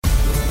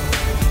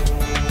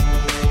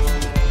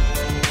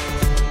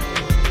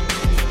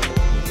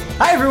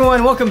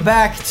everyone, welcome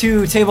back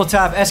to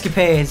Tabletop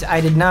Escapades. I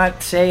did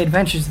not say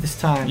adventures this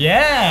time.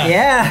 Yeah.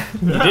 Yeah.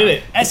 You did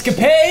it.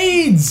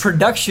 Escapades!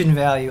 Production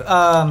value.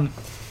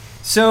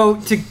 So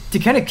to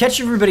kind of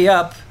catch everybody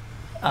up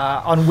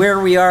on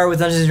where we are with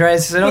Dungeons &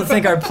 Dragons, because I don't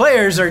think our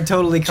players are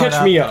totally caught up.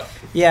 Catch me up.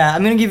 Yeah,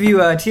 I'm going to give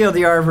you a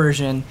TLDR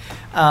version.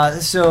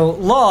 So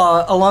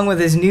Law, along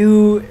with his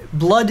new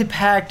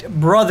blood-packed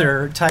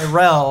brother,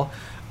 Tyrell,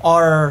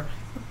 are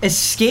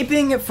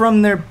escaping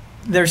from their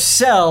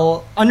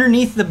cell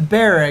underneath the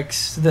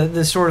barracks,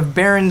 the sort of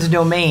Baron's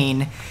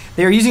domain.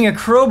 They are using a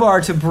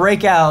crowbar to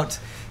break out.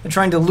 They're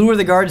trying to lure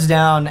the guards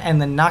down and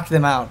then knock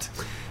them out.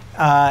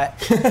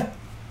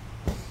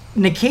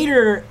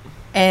 Nicator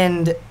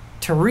and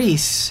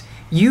Therese,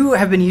 you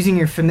have been using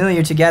your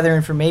familiar to gather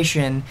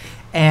information,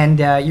 and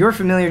your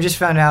familiar just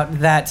found out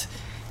that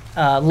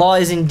Law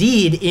is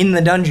indeed in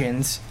the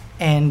dungeons,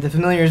 and the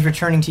familiar is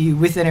returning to you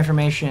with that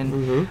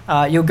information.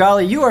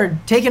 Yogala, you are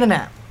taking a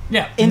nap.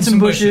 Yeah. In some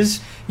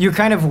bushes. You're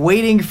kind of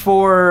waiting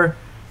for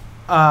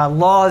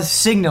Law's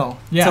signal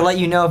to let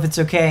you know if it's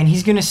okay. And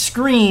he's going to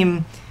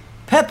scream,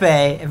 Pepe,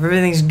 if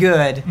everything's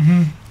good.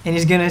 Mm-hmm. And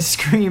he's going to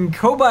scream,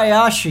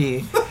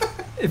 Kobayashi,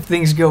 if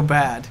things go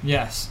bad.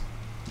 Yes.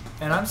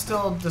 And I'm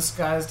still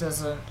disguised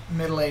as a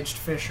middle-aged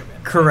fisherman.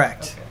 Right?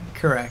 Correct. Okay.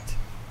 Correct.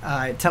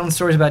 Telling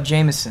stories about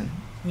Jameson.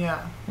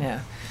 Yeah.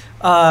 Yeah.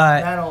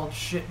 That old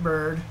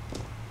shitbird.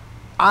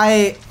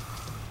 I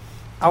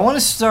want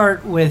to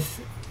start with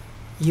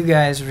you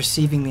guys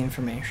receiving the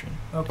information.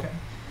 Okay.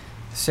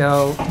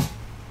 So,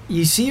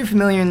 you see your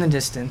familiar in the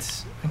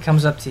distance. It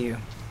comes up to you,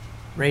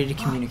 ready to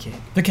communicate.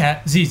 The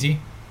cat, Zizi.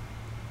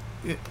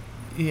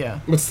 Yeah.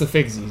 What's the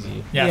fake ZZ?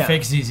 Yeah,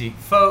 fake Zizi.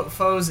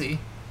 Fozy.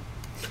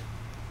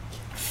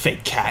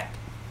 Fake cat.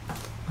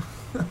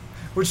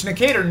 Which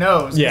Nicator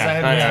knows. 'cause Yeah, I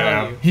had to I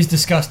tell know. you. He's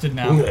disgusted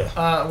now.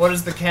 What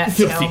does the cat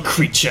Filthy tell me?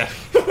 creature.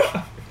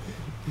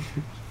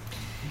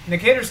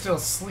 Nicator's still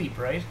asleep,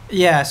 right?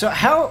 Yeah, so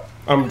how...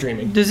 I'm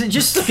dreaming. Does it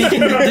just speak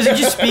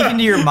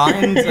into your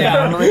mind like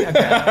normally?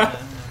 Okay.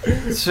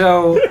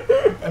 So,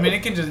 I mean, you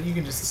can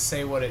just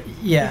say what it.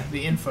 yeah,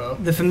 The info.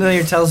 the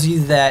familiar tells you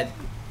that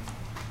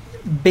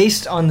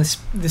based on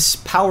this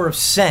power of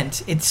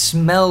scent, it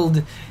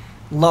smelled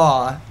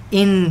Law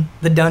in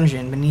the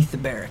dungeon beneath the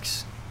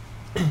barracks,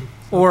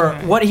 or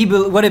Okay.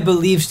 what it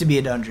believes to be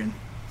a dungeon.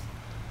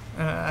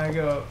 I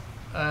go.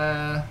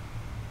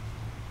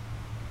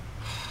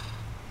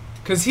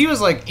 Because he was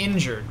like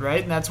injured,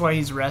 right? And that's why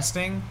he's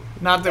resting.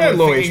 Not that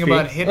we're low thinking HP.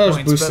 about hit I was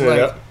points, but boosting like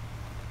it up.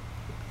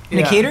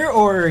 yeah. Nicator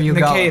or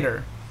Yogala?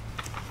 Nicator.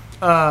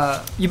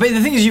 But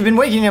the thing is, you've been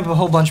waking up a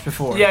whole bunch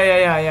before.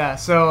 Yeah.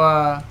 So,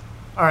 all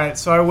right.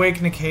 So I wake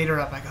Nicator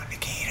up. I go,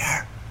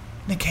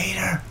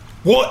 Nicator.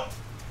 What?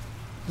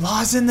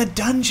 Law's in the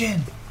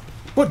dungeon.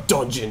 What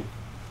dungeon?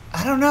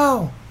 I don't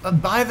know.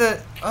 By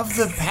the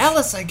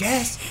palace, I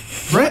guess.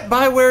 Right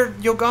by where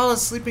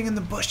Yogala's sleeping in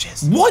the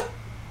bushes. What?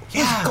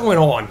 Yeah. What's going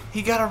on?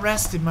 He got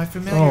arrested. My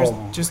familiar's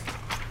just.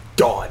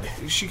 God.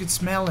 She could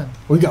smell him.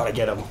 We gotta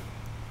get him.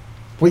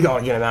 We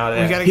gotta get him out of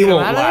there. We gotta he get him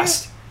won't out of there?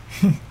 last.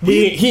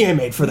 He ain't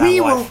made for that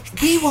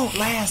life. We won't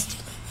last.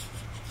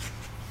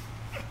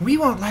 We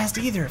won't last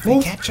either if they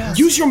catch us.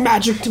 Use your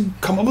magic to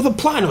come up with a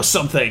plan or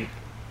something.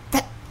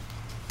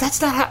 That's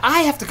not how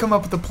I have to come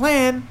up with a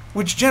plan,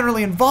 which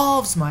generally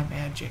involves my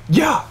magic.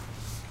 Yeah.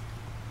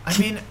 I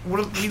mean,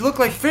 we look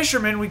like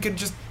fishermen. We could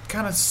just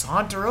kind of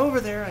saunter over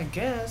there, I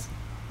guess.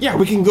 Yeah,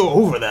 we can go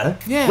over there.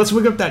 Yeah. Let's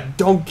wake up that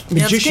donk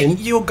magician.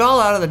 Let's get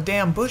Yogala out of the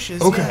damn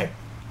bushes. Okay.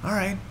 Yeah. All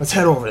right. Let's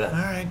head over there. All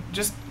right.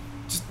 Just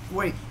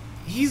wait.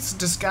 He's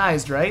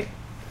disguised, right?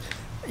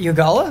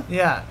 Yogala?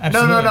 Yeah.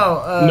 Absolutely.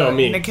 No. No,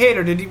 me.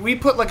 Nicator, we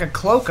put like a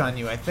cloak on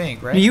you, I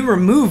think, right? You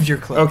removed your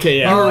cloak. Okay,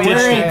 yeah. You were Oh, yeah,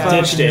 wearing yeah, a yeah.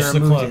 cloak Ditched and you it. Ditched the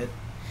removed cloak. it.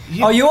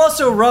 You- Oh, you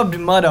also rubbed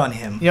mud on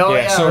him.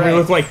 Yeah, So right. we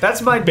look like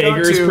that's my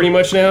beggars go-to. pretty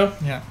much now.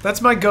 Yeah.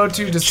 That's my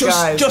go-to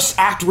disguise. Just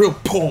act real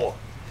poor.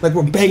 Like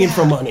we're begging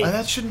for money.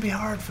 That shouldn't be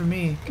hard for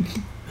me.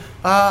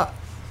 Act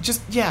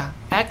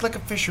like a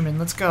fisherman.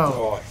 Let's go.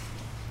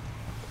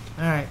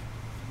 Oh, All right.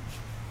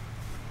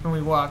 When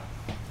we walk.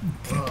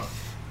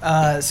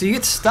 So you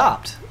get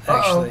stopped,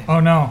 actually. Oh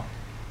no.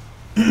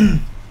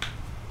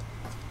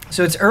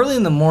 So it's early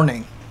in the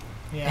morning,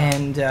 Yeah.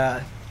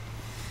 and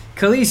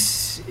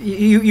Khalees,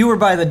 you were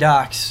by the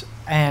docks,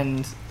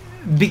 and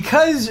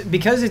because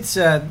it's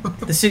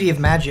the city of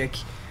magic,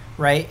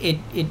 right? It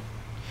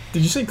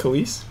Did you say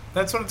Khalees?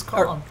 That's what it's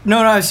or, called.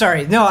 no,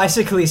 sorry, no, I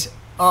said Khalees.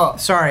 Oh.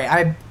 Sorry,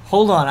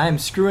 hold on, I am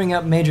screwing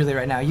up majorly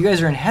right now. You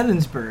guys are in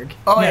Heathensburg,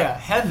 Oh Yeah. yeah.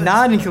 Heaven.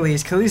 not in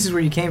Khalees. Khalees is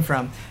where you came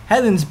from.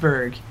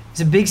 Heathensburg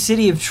is a big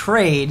city of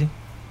trade.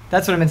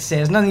 That's what I meant to say. It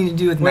has nothing to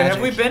do with Wait, magic.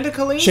 have we been to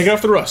Khalees? Shaking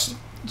off the rust.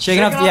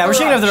 Shaking off, yeah, we're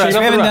shaking off the rust. Shaking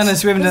We off haven't the done rust.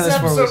 this. We haven't done This this is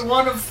for episode weeks.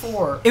 1 of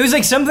 4. It was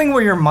like something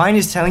where your mind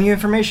is telling you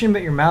information,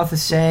 but your mouth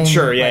is saying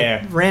Sure, yeah, like,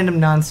 yeah. random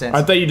nonsense.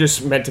 I thought you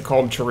just meant to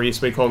call him Therese,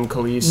 but you call him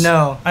Khalees.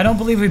 No. I don't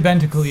believe we've been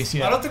to Khalees I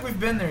yet. don't think we've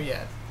been there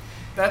yet.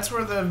 That's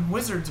where the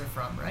wizards are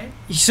from, right?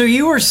 So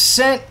you were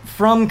sent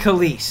from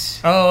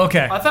Khalees. Oh,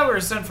 okay. I thought we were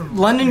sent from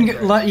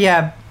London, right?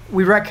 yeah.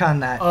 we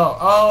retconned that.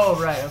 Oh,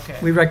 right, okay.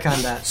 We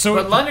retconned that. So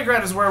But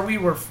Londongrad is where we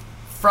were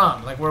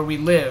from, like where we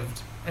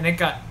lived, and it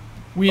got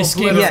we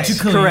escaped Yes,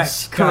 to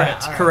Khalees.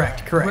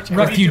 correct. Which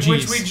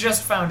Refugees. we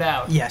just found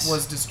out Yes.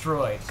 was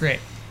destroyed. Great.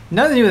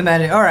 Nothing to do with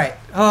magic. All right.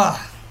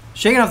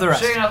 Shaking off the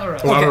rust. Shaking out the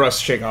rest. A lot Okay. of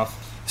rust shake off.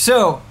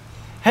 So,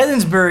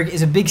 Helensburgh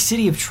is a big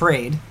city of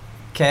trade.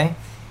 Okay,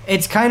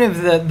 it's kind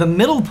of the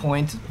middle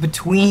point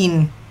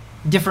between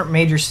different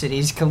major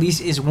cities. Khalees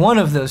is one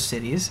of those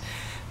cities,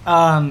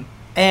 and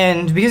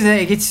because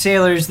it gets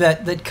sailors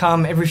that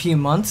come every few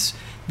months,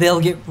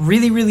 they'll get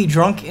really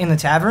drunk in the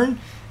tavern,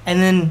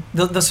 and then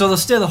they'll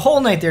stay the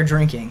whole night there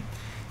drinking,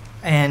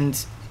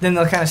 and then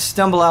they'll kind of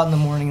stumble out in the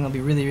morning and they'll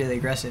be really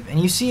aggressive. And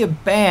you see a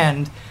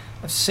band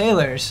of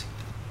sailors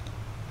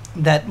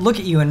that look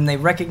at you and they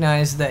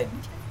recognize that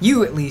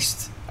you at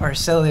least are a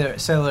sailor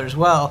as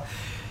well,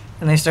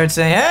 and they start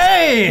saying,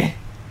 "Hey,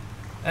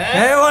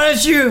 why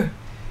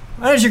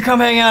don't you come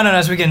hang out on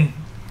us? We can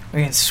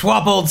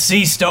swap old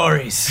sea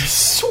stories."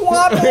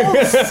 Swap old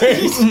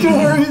sea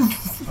stories.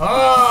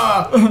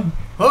 I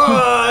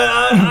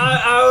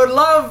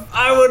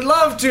would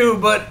love to,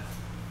 but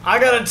I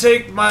gotta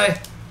take my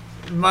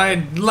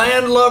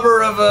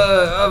landlubber of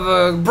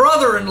a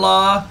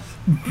brother-in-law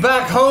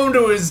back home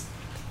to his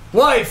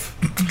wife,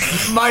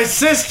 my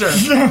sister.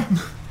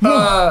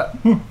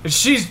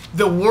 She's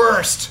the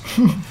worst.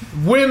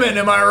 Women,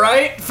 am I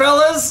right,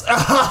 fellas?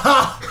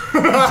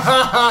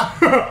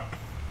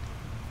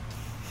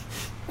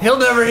 He'll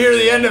never hear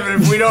the end of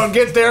it if we don't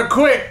get there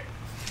quick.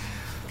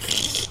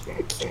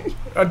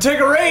 Take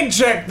a rain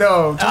check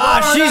though.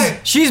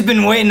 She's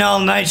been waiting all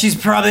night. She's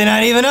probably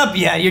not even up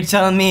yet. You're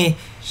telling me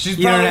She's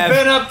you probably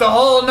been up the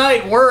whole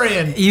night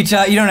worrying. you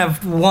don't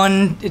have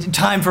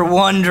time for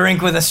one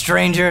drink with a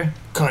stranger?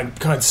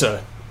 Kind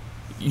sir,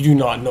 you do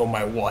not know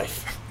my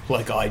wife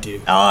like I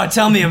do. Oh,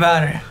 tell me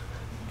about her.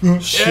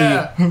 She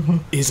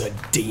is a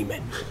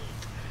demon.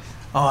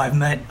 Oh, I've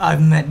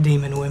met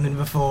demon women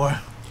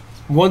before.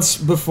 Once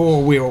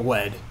before we were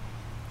wed,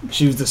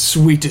 she was the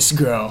sweetest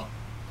girl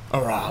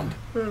around.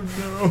 Oh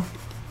no.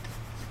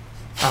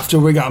 After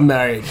we got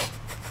married,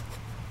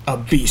 a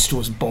beast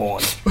was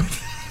born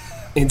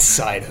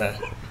inside her.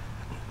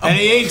 And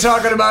he ain't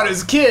talking about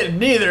his kid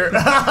neither.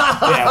 Yeah,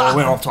 well,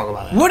 we don't talk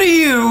about that. What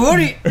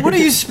are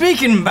you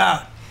speaking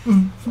about?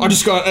 I got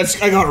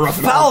it rough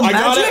at Foul home. I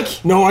got magic?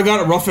 it. No, I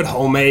got it rough at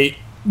home, mate.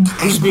 I'm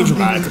just being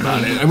dramatic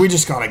about it, and we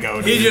just gotta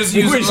go. Dude. He just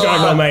we used just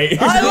gotta go, mate.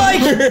 I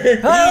like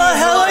it.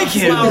 I like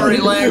him. Flowery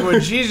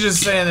language. He's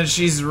just saying that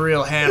she's a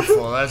real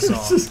handful. That's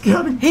all.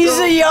 He's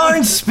a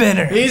yarn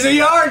spinner. He's a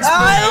yard spinner.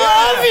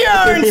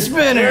 I love yarn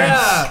spinners.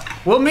 Yeah.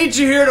 We'll meet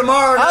you here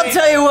tomorrow night. I'll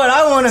tell you what.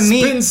 I want to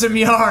Spin meet. some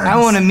yarns. I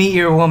want to meet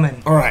your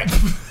woman. All right.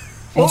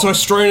 Once I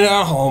straighten it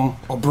out at home,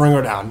 I'll bring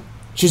her down.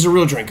 She's a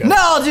real drinker. No,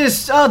 I'll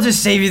just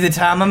save you the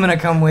time. I'm gonna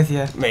come with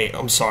you. Mate,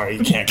 I'm sorry,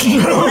 you can't go.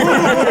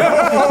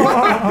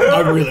 I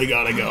really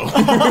gotta go.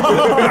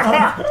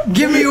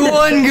 Give me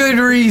one good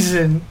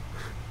reason.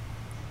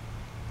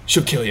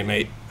 She'll kill you,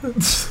 mate.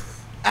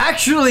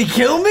 Actually,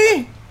 kill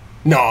me?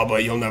 No,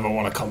 but you'll never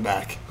want to come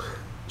back.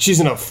 She's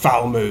in a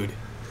foul mood.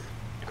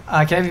 Can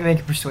I have you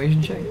make a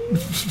persuasion check?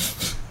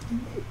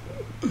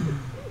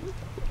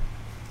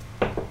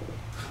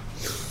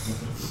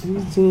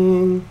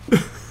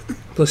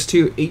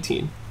 +2,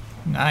 18.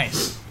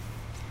 Nice.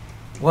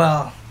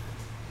 Well,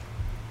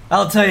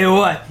 I'll tell you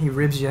what. He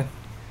ribs you.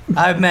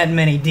 I've met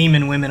many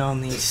demon women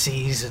on these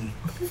seas, and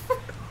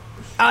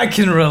I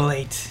can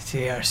relate to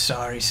your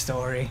sorry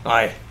story.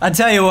 Aye. I'll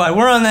tell you what.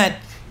 We're on that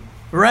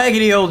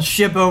raggedy old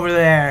ship over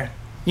there.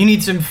 You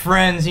need some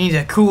friends. You need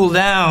to cool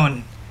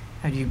down.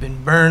 Have you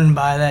been burned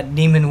by that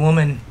demon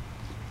woman?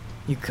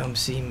 You come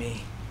see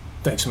me.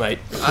 Thanks, mate.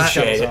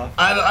 Appreciate it.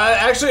 I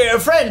actually, a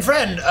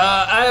friend.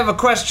 I have a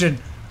question.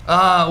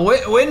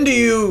 When do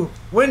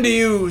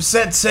you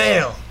set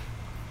sail?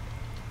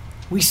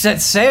 We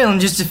set sail in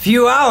just a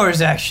few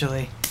hours,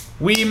 actually.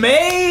 We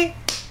may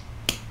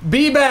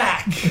be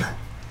back.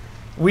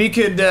 We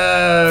could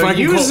I can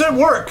use it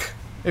work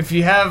if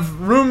you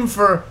have room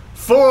for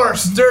 4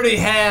 sturdy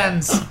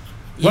hands.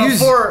 Well, Use-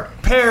 4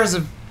 pairs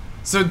of,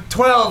 so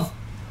 12.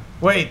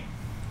 Wait.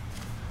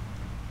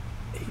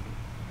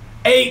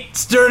 8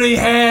 sturdy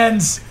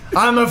hands.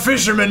 I'm a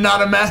fisherman,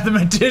 not a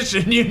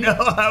mathematician. You know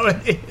how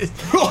it is.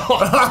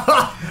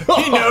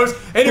 He knows.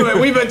 Anyway,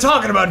 we've been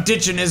talking about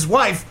ditching his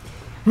wife.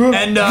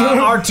 And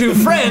our 2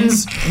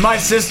 friends, my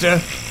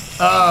sister,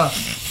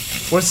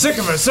 was sick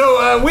of her.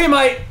 So we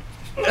might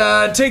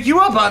take you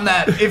up on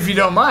that, if you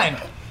don't mind.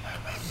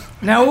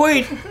 Now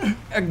wait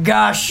a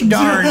gosh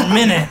darn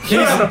minute.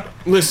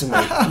 Listen,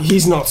 mate,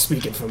 he's not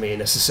speaking for me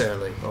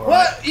necessarily. All right?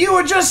 What? You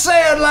were just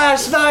saying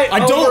last night. I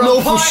don't over know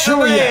a for pint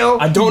sure of ale,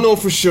 yet. I don't know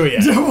for sure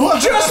yet.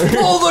 Just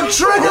pull the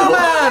trigger,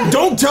 man.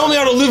 Don't tell me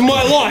how to live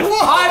my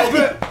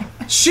life.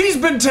 She's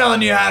been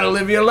telling you how to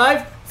live your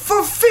life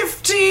for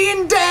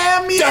 15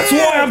 damn years. That's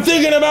why I'm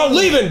thinking about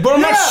leaving, but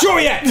I'm not Yeah. sure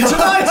yet.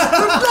 Tonight's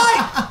the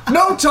night.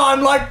 No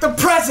time like the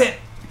present.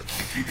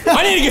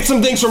 I need to get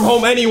some things from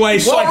home anyway,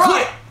 so Well, I quit.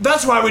 right.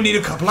 That's why we need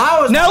a couple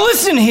hours. Now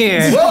listen here.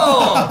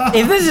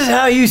 If this is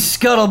how you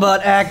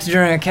scuttlebutt act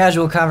during a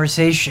casual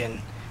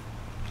conversation,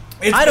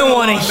 It's I been don't a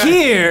want long to night.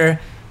 hear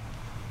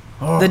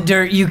the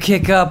dirt you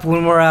kick up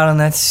when we're out on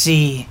that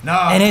sea. No,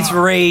 and it's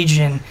no.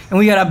 raging, and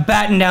we gotta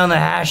batten down the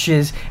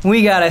hashes, and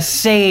we gotta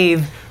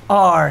save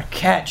our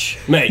catch.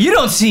 Mate. You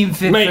don't seem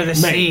fit for the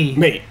sea.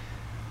 Mate.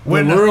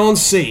 When we're on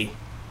sea,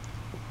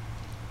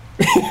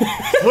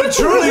 We're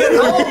truly at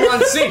home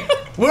on sea.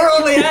 We're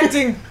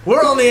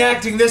only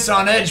acting this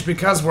on edge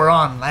because we're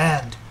on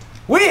land.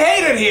 We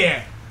hate it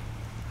here.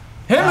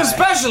 Him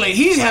especially.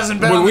 He hasn't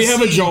been when on we the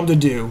have a sea. job to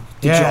do,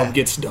 the Yeah. job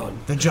gets done.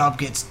 The job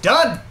gets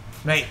done,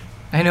 mate.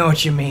 I know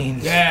what you mean.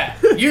 Yeah,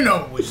 you know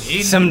what we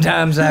mean.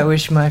 Sometimes I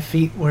wish my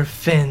feet were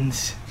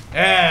fins.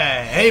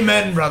 Yeah,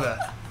 amen, brother.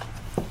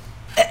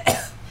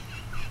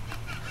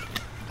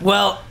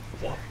 Well,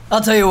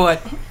 I'll tell you what.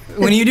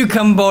 When you do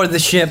come aboard the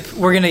ship,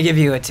 we're gonna give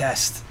you a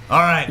test. All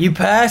right, You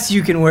pass,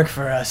 you can work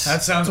for us.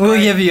 That sounds We'll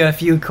great. give you a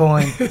few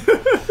coin.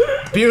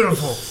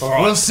 beautiful.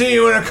 We'll see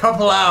you in a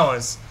couple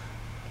hours.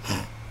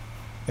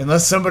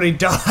 Unless somebody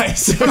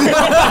dies.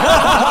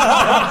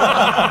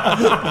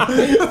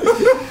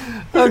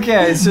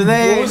 Okay, so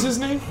they. What was his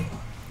name?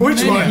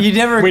 Which one? You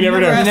never. We never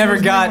you know. never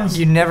got.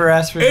 You never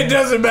asked for. It him.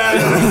 doesn't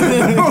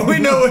matter. We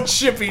know what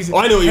ship he's.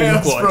 I know what you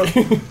hails look like.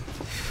 from.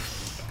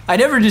 I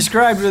never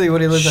described really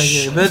what he looked like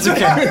here, but it's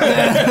okay.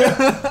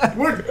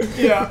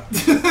 Yeah.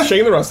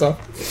 Shaking the rust off.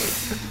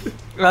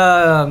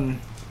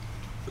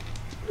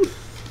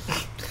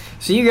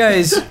 So you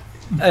guys,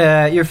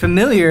 your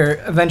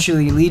familiar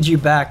eventually leads you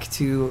back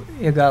to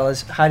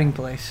Yagala's hiding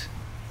place.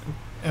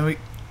 And we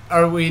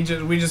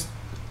just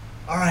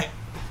all right.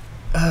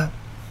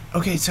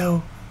 Okay,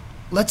 so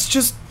let's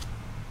just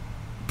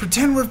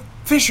pretend we're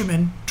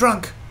fishermen,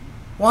 drunk,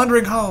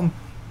 wandering home,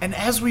 and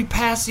as we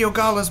pass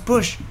Yogala's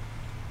bush,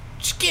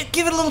 just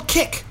give it a little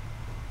kick.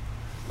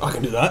 I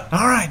can do that.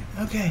 All right,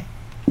 okay.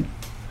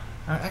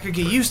 I could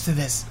get used to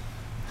this.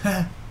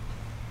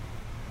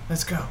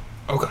 Let's go.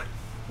 Okay.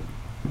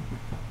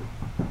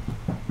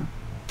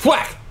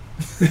 Whack!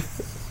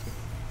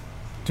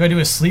 Do I do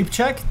a sleep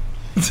check?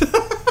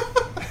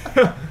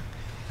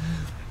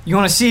 You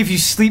want to see if you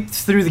sleep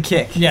through the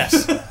kick.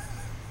 Yes.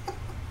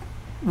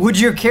 Would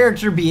your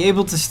character be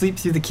able to sleep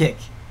through the kick?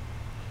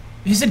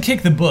 He said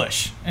kick the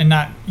bush and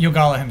not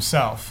Yogala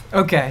himself.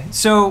 Okay,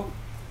 so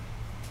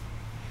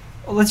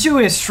let's do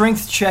a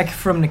strength check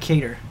from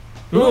Nikator.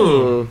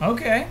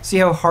 Okay. See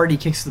how hard he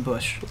kicks the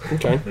bush.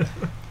 Okay.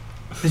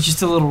 If it's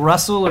just a little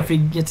rustle, or if he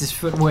gets his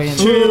foot way in.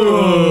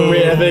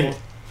 Wait, I think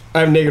I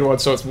have -1,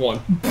 so it's 1.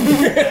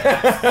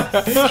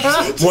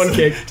 1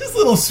 kick. Just a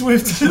little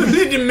swift.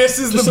 He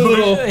misses Just the a bush.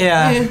 little.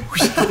 Yeah.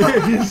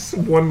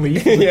 1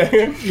 leaf. Yeah.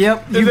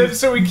 Yep. And then,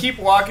 so we keep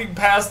walking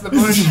past the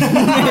bush. And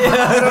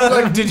I'm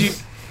like, did you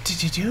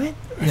do it?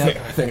 Yep.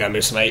 I think I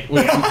missed, mate.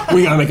 We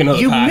gotta make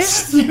another pass.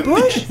 missed the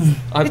bush? We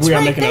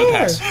gotta make another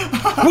pass.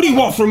 What do you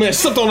want from me? I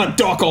slept on a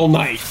dock all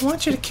night. I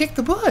want you to kick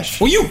the bush.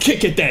 Well, you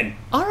kick it then.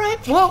 All right.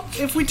 Well,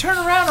 if we turn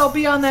around, I'll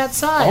be on that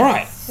side. All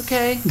right.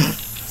 Okay.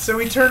 So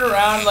we turn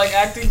around, like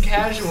acting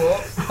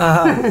casual,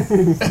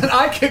 and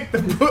I kick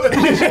the bush.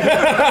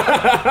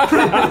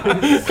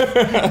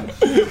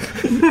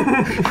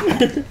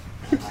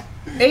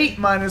 8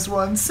 minus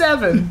 1,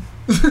 7.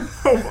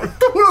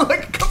 We're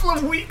like a couple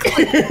of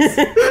weaklings,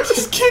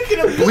 just kicking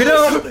a bush.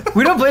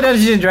 We don't play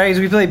Dungeons and Dragons.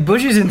 We play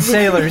bushes and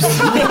sailors.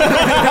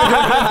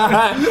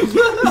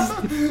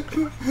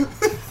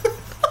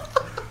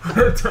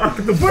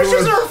 The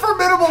bushes are a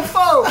formidable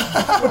foe.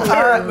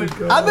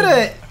 I'm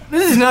gonna.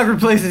 This is not a good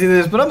place to do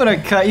this, but I'm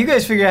gonna cut. You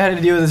guys figure out how to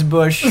deal with this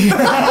bush.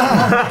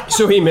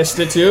 So he missed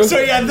it too. So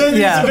yeah, then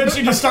Yeah.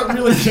 eventually just start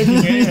really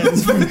kicking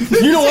hands.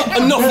 You know what?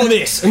 Enough of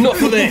this.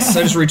 Enough of this.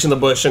 I just reach in the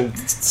bush and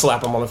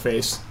slap him on the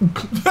face.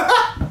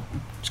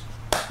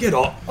 Get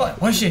up.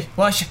 What's your?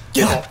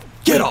 Get up.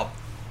 Get up.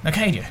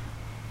 Nicator,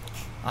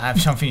 I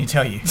have something to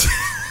tell you.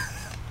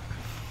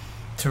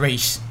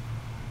 Therese,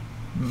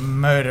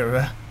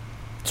 murderer.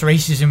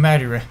 Therese is a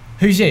murderer.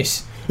 Who's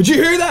this? Did you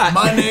hear that?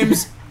 My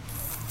name's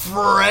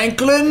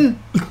Franklin.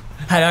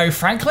 Hello,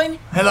 Franklin.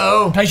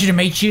 Hello. Pleasure to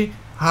meet you.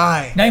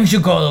 Hi. Name's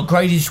Yogala,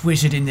 greatest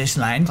wizard in this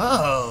land.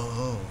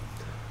 Oh.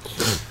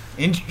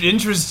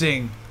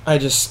 Interesting. I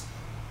just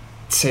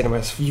say to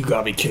myself, you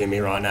gotta be kidding me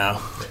right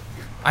now.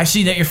 I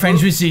see that you're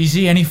friends with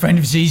Zizi. Any friend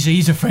of Zizi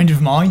is a friend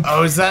of mine.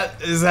 Oh, is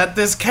that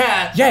this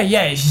cat? Yeah,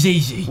 it's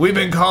Zizi. We've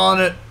been calling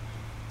it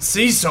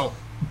Cecil.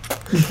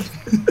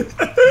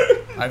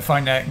 I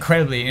find that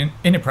incredibly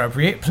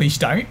inappropriate. Please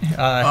don't.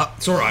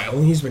 It's alright.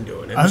 Only he's been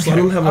doing it. Just let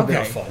Okay, him have a bit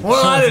okay. of fun.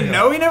 Well, I didn't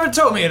know. He never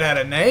told me it had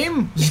a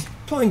name.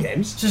 Playing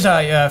games. This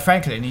is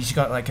Franklin. He's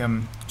got like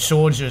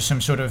swords or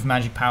some sort of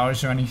magic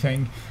powers or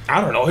anything. I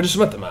don't know. I just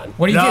met the man.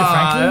 What do you do,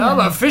 Franklin? I'm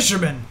a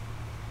fisherman.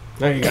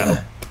 There you go.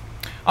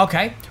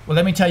 Okay, well,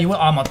 let me tell you what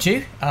I'm up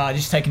to.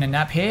 Just taking a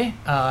nap here.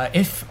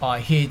 If I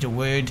hear the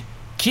word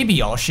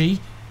Kibiyoshi,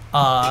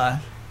 I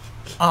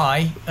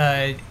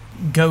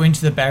go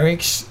into the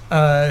barracks,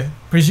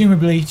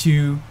 presumably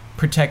to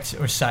protect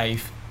or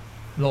save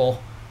Law.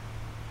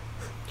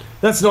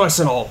 That's nice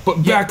and all,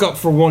 but back up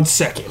for 1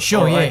 second.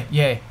 Sure, all right?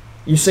 yeah.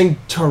 You saying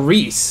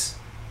Therese?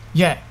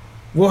 Yeah.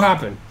 What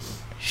happened?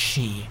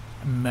 She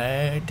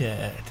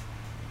murdered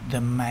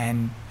the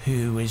man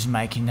who was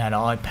making that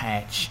eye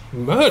patch for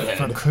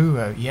Murdered?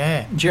 Kuro,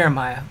 yeah.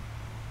 Jeremiah.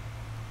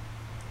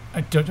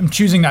 I'm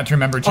choosing not to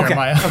remember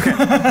Jeremiah. Okay.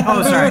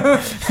 Oh, sorry.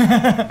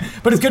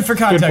 But it's good for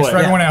context play. for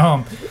everyone at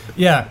home.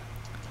 Yeah.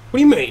 What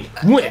do you mean?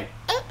 When?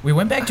 We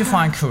went back to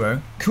find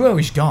Kuro. Kuro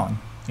is gone.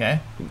 Yeah.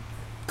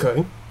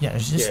 Okay. Yeah,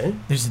 Yeah.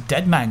 there's a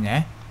dead man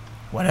there.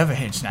 Whatever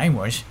his name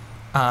was.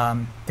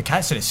 The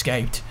cats had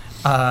escaped.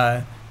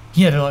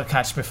 He had a lot of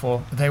cats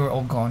before. They were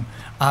all gone.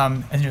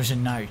 And there was a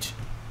note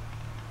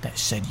that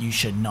said, "You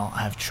should not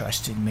have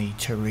trusted me,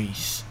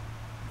 Therese.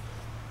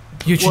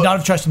 You should not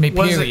have trusted me,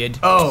 Was it- period,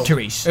 oh,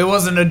 Therese." It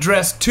wasn't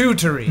addressed to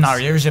Therese. No,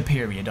 there's a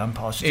period, I'm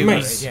positive.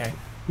 Mate. Yeah.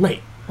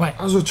 Mate, Wait.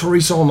 I was with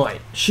Therese all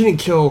night. She didn't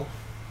kill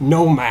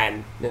no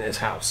man in his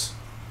house.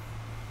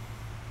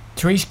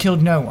 Therese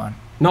killed no one.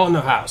 Not in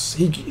the house.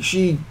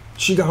 She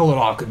got a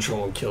little out of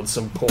control and killed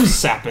some poor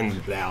sap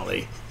in the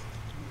alley.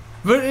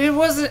 But it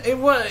wasn't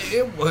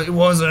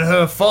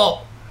her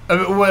fault. I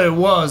mean, what it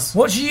was.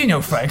 What do you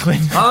know, Franklin?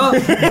 Huh?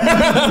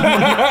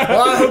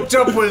 Well, I hooked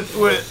up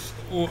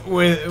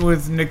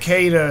with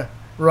Nikita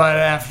right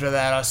after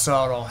that. I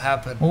saw it all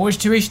happen. What was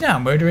Therese now?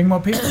 Murdering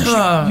more people? You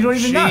don't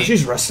even know.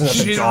 She's resting at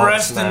the She's docks,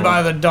 resting man.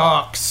 by the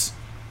docks.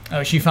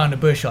 Oh, she found a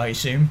bush, I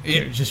assume.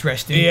 Yeah. Just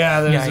resting.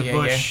 Yeah, there's a yeah,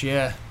 bush.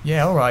 Yeah.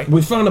 Yeah, all right.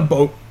 We found a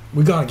boat.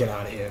 We gotta get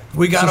out of here.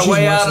 We got So she's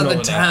away out resting of the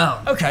over there.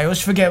 town. Okay,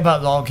 let's forget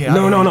about Log here.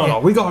 No.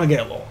 We gotta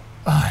get Law.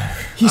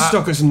 He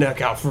stuck his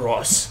neck out for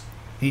us.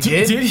 He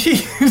did? Did he?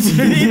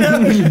 Did he know?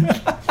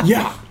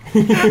 Yeah.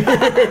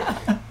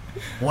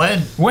 When?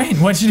 When?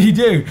 What did he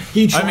do?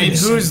 He I tried mean, to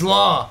who's say-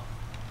 Law?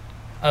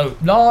 Oh,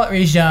 Law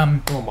is my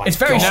it's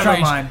very God. Never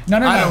strange. mind. No.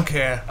 I don't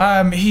care.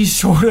 He's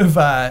sort of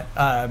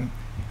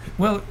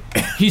well,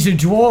 he's a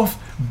dwarf,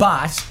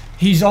 but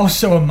he's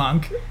also a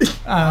monk.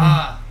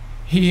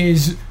 He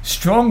is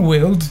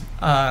strong-willed.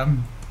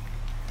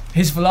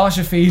 His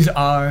philosophies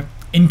are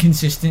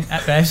inconsistent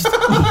at best,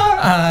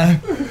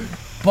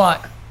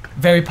 but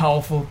very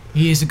powerful.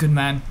 He is a good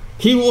man.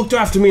 He looked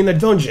after me in the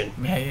dungeon.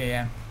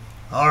 Yeah.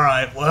 All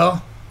right,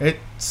 well, it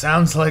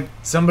sounds like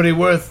somebody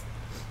worth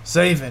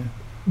saving.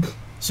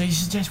 So you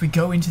suggest we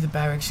go into the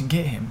barracks and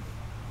get him?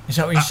 Is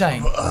that what you're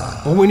saying?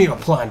 Well, we need a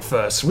plan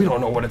first. We don't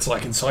know what it's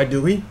like inside,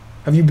 do we?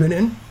 Have you been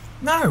in?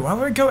 No, I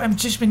would go. I've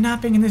just been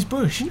napping in this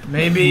bush.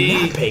 Maybe.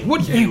 Napping?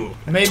 What are you?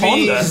 Maybe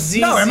Toddler? ZZ.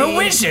 No, I'm a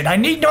wizard. I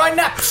need my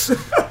naps.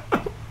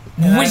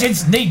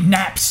 Wizards need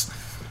naps.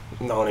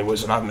 The only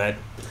wizard I've met.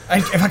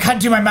 If I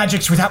can't do my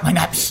magics without my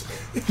naps.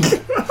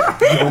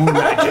 Your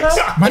magics.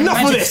 Enough of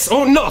magics. this.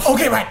 Oh, enough.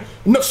 Okay, right.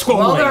 Enough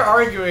squabbling. While they're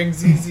arguing,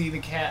 ZZ the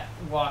cat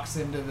walks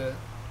into the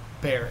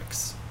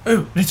barracks.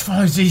 Ooh, let's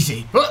follow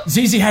Zizi. What?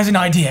 Zizi has an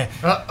idea.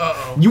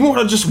 Uh-oh. You want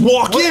to just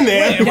walk in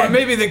there Wait, well,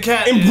 maybe the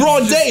cat in is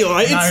broad just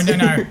daylight?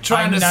 No.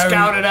 trying to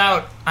scout it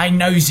out. I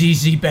know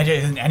Zizi better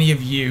than any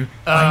of you.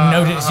 I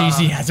know that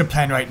Zizi has a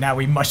plan right now.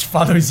 We must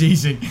follow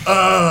Zizi.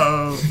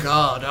 Oh,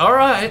 God. All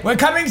right. We're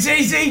coming,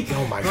 Zizi.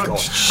 Oh my god.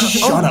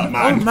 Shut up,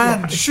 man. Oh,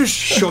 man. Shush.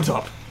 Shut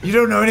up. You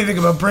don't know anything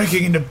about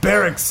breaking into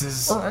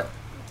barracks.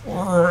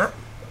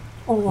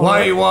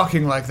 Why are you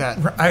walking like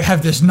that? I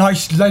have this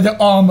nice leather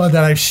armor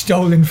that I've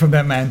stolen from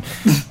that man.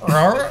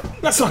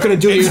 That's not going to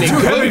do you any Too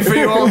heavy good. for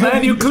you, old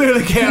man. You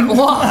clearly can't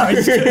walk.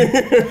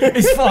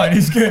 It's fine.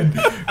 It's good.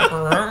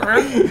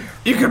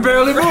 You can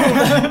barely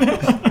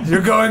move.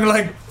 You're going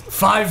like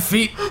 5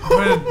 feet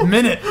per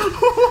minute.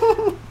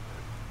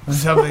 Or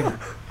something.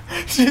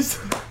 Just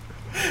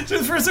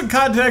for some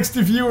context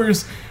to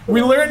viewers,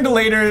 we learned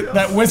later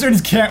that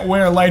wizards can't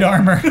wear light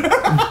armor.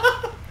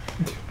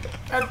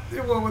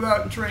 Well,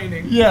 without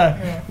training.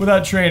 Yeah,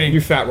 without training. You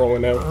fat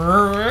rolling out.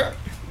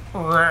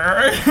 Oh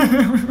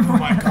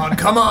my God!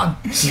 Come on.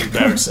 This is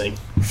embarrassing.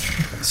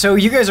 So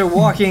you guys are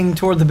walking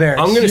toward the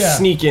barracks. I'm going to Yeah.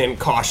 sneak in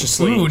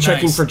cautiously, Ooh,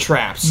 checking nice. for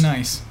traps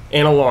Nice.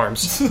 and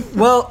alarms.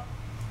 Well,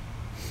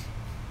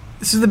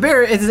 so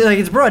the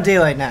it's broad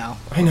daylight now.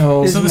 I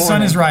know. It's So the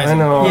sun is morning. I rising.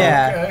 know.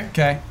 Yeah.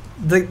 Okay.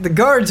 The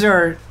guards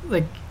are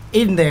like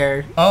in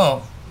there.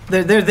 Oh.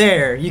 They're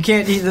there. You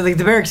can't. The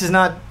barracks is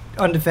not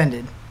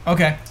undefended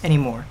Okay.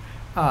 anymore.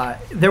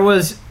 There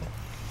was.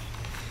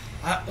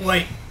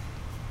 Wait.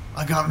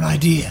 I got an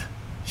idea.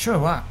 Sure.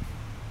 What?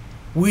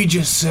 We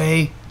just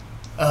say,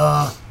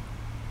 that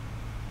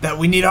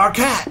we need our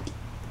cat.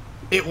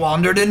 It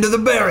wandered into the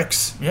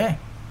barracks, Yeah.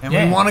 and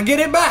Yeah. we want to get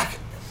it back.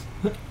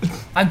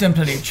 I've done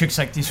plenty of tricks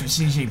like this with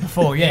CG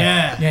before.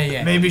 Yeah.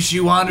 Yeah. Maybe she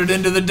wandered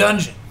into the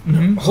dungeon.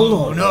 Hold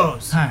Who on.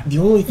 knows? Huh. The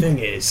only thing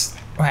is,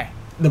 Right.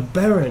 the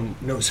Baron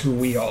knows who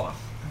we are.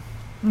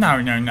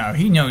 No.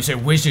 He knows a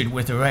wizard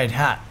with a red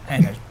hat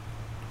and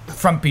a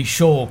frumpy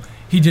shawl.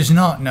 He does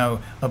not know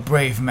a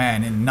brave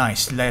man in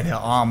nice leather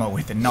armor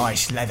with a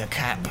nice leather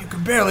cap. You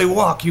can barely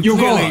walk. You You're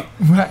clearly.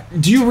 gone.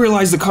 Right. Do you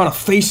realize the kind of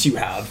face you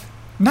have?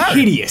 No.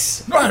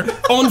 Hideous. Right.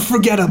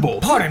 Unforgettable.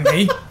 Pardon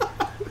me.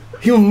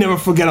 He'll never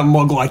forget a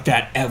mug like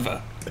that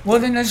ever. Well,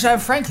 then let's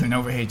have Franklin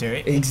over here do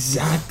it.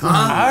 Exactly.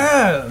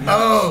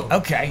 Oh.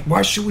 Okay.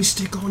 Why should we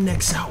stick our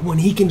necks out when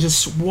he can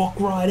just walk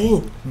right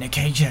in?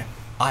 Nikaja,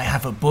 I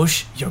have a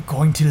bush you're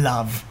going to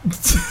love.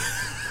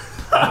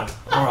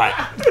 All right.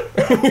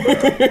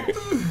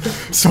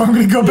 So I'm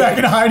gonna go back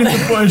and hide in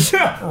the bush.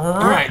 All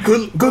right.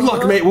 Good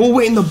luck, mate. We'll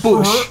wait in the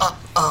bush.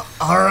 All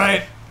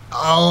right.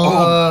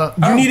 I'll.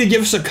 You need to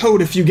give us a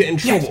code if you get in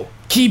trouble.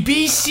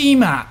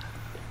 Kibisima.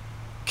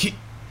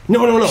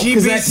 No. Because you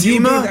gave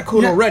Kibisima? that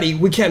code already.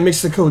 We can't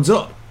mix the codes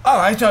up. Oh,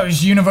 I thought it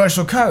was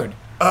universal code.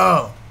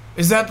 Oh,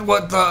 is that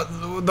what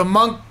the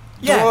monk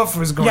dwarf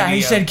was going to Yeah, he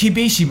yell? said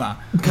Kibishima.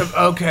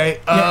 Okay.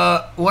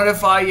 What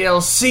if I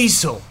yell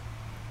Cecil?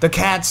 The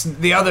cat's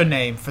the other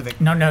name for the.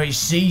 No, he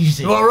sees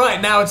it. Well,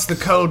 right now it's the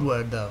code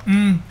word though.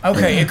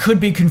 Okay, it could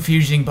be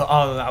confusing, but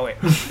I'll allow it.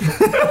 Wait,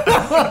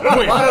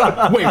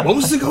 what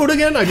was the code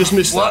again? I just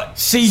missed What?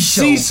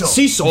 Cecil.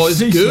 Seesaw is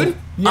good?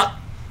 Yeah.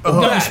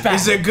 No, it's bad.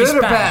 Is it good It's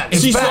or bad?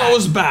 It's Seesaw bad.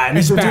 is bad.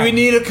 It's bad. Do we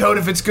need a code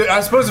if it's good?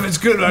 I suppose if it's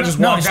good, I just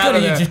No, walk it's out good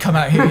of you there. just come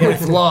out here. Yeah.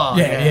 Law.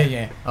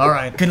 Yeah. All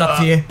right. Good luck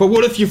to you. But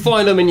what if you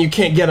find him and you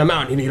can't get him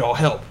out and you need all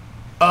help?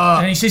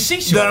 And he says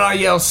Cecil. Then I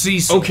yell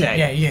Cecil.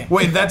 Okay. Yeah.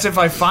 Wait, that's if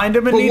I find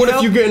him and But need what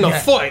help? if you get in a Yeah.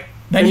 fight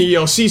Then and you you-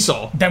 yell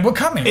seesaw? Then we're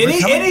coming. We're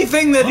coming.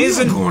 Anything that I'm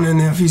isn't going in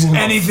there if he's in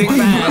anything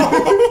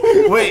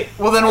bad. Wait,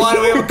 well then why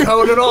do we have a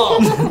code at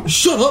all?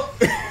 Shut up.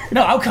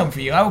 No, I'll come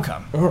for you. I will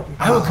come.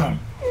 I will come.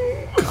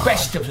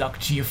 Best of luck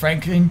to you,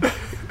 Franklin.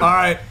 All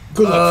right.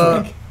 Good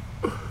luck, Frank.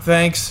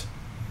 Thanks.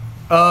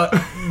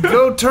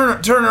 Go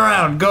turn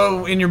around.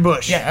 Go in your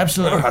bush. Yeah,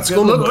 absolutely. Let's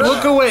go in the bush.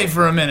 Look away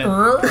for a minute.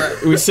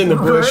 We sit in the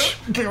bush.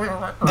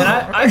 And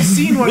I've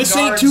seen what This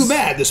ain't guards, too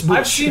bad, this bush.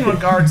 I've seen what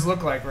guards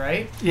look like,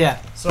 right? Yeah.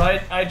 So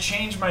I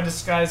change my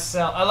disguise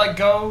self. I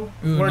go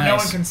Ooh, where no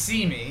nice. one can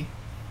see me,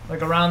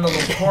 like around the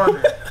little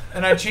corner,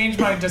 and I change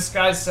my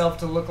disguise self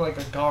to look like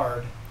a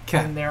guard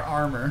Okay. in their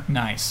armor.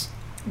 Nice.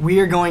 We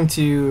are going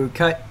to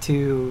cut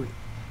to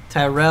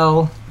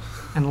Tyrell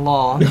and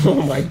Law.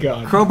 Oh my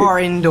god. Crowbar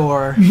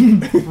indoor,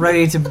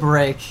 ready to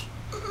break.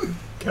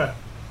 Okay.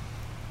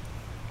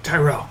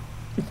 Tyrell.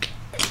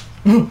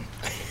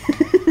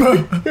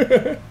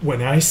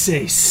 When I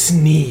say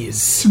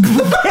sneeze,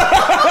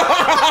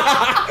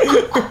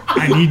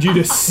 I need you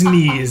to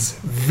sneeze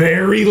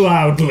very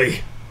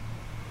loudly.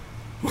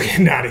 We're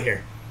getting out of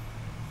here.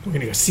 We're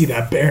gonna go see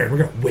that bear and we're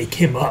gonna wake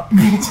him up.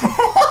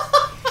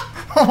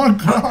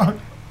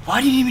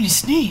 Why do you need me to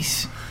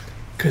sneeze?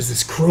 Because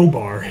this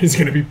crowbar is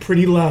gonna be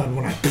pretty loud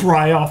when I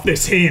pry off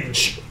this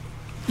hinge.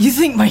 You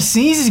think my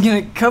sneeze is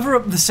gonna cover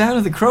up the sound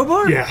of the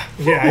crowbar? Yeah,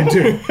 I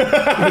do.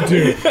 I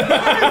do.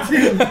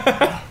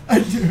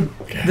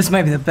 This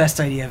might be the best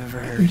idea I've ever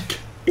heard.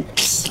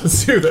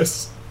 Let's do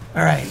this.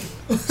 All right,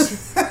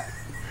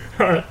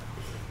 Alright.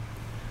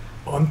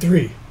 On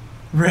 3.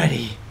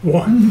 ready.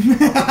 1,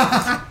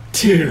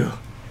 2,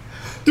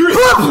 3.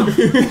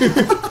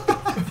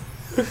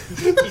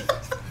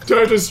 Do I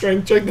have to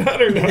strength check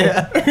that or no?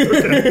 Yeah.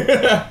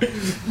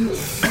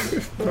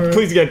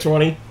 Please get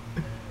 20.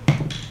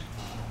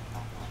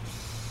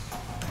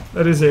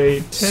 That is a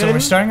 10 So we're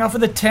starting off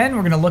with a 10.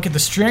 We're going to look at the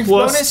strength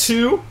plus bonus.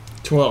 2.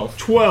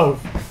 12.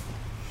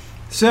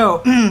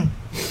 So, you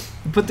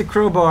put the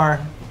crowbar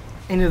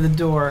into the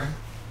door,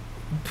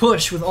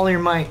 push with all your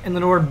might, and the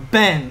door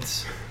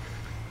bends,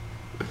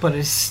 but it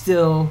is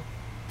still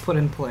put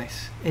in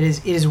place. It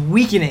is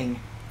weakening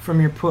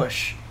from your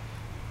push,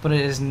 but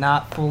it is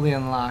not fully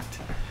unlocked.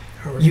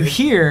 You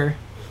hear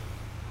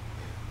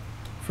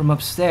from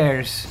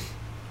upstairs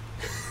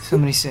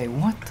somebody say,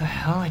 "What the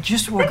hell? I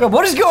just woke up.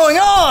 What is going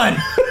on?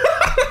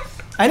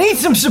 I need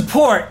some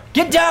support.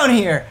 Get down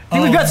here. I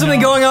think we've got something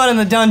going on in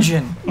the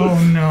dungeon." Oh,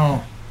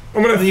 no.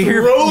 I'm gonna You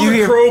hear- throw you the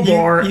hear-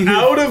 crowbar you hear-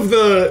 out of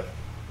the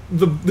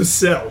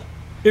cell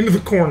into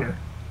the corner.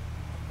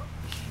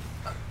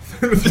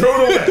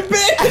 Throw it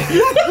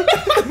away.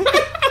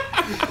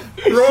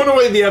 Throwing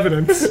away the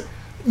evidence.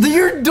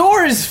 Your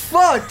door is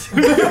fucked.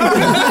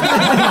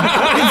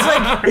 It's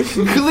like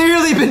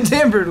clearly been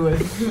tampered with.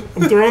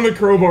 I'm throwing the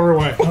crowbar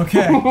away.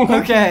 Okay.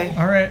 Okay.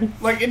 All right.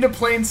 Like into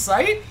plain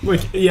sight?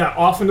 Like, yeah,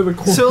 off into the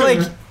corner. So like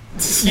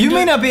you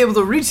may not be able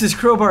to reach this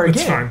crowbar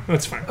That's again. fine.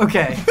 That's fine.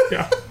 Okay.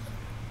 Yeah.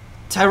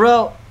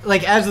 Tyrell,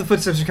 like as the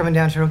footsteps are coming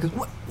down, Tyrell goes,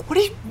 What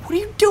are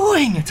you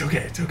doing? It's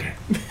okay. It's okay.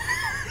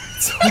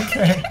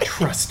 Okay.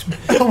 Trust me.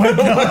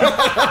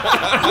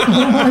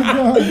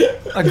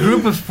 A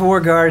group of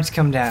 4 guards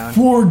come down.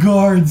 4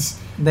 guards.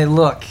 They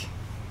look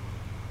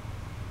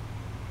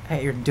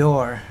at your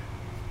door.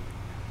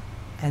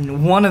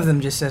 And one of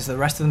them just says, the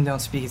rest of them don't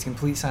speak. It's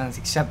complete silence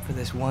except for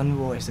this one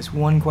voice, this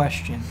one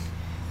question.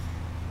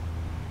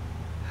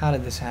 How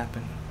did this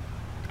happen?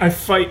 I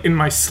fight in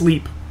my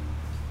sleep.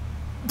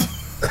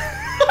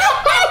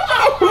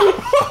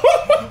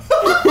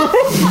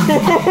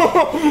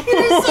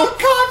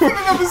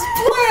 Confident of his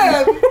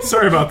plan!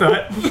 Sorry about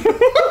that.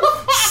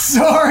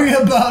 Sorry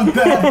about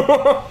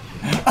that.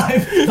 I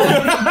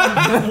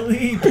fucking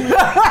believe.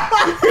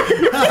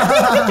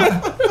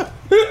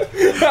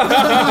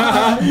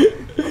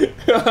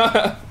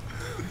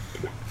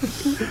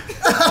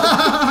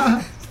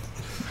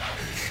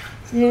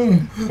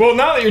 Well,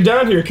 now that you're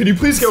down here, could you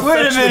please go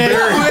Wait a fetch the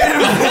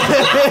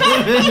berry?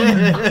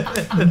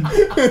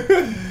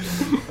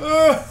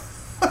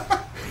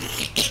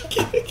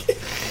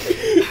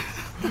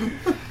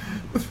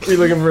 Are you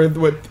looking for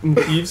what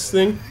Eve's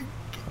thing?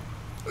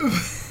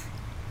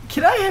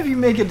 Can I have you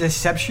make a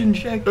deception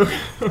check? Okay.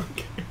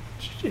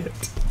 Shit.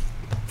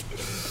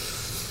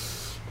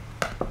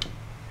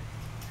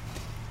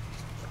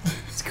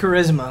 It's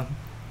charisma.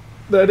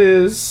 That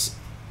is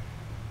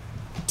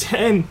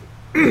 10.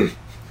 10.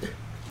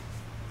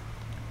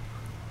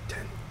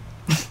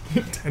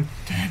 10.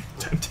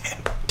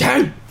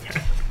 10.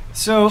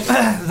 So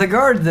the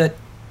guard that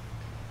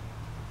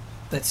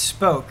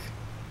spoke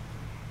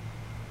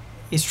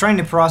is trying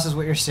to process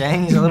what you're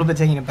saying. He's a little bit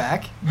taken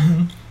aback.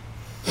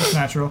 That's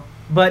natural.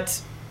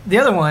 But the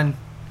other one,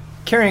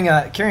 carrying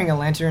a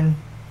lantern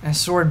and a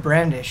sword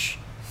brandish,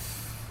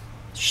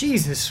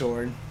 sheathes his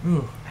sword.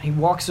 Ooh. And he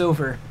walks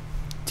over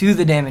to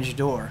the damaged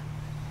door.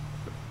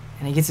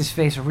 And he gets his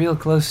face real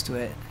close to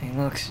it. And he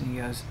looks and he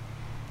goes,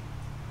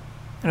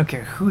 I don't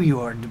care who you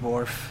are,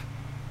 dwarf.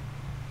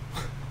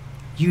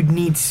 You'd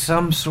need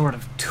some sort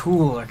of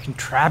tool or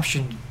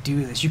contraption to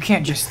do this. You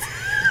can't just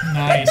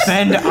Nice.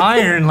 bend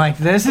iron like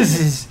this. This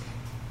is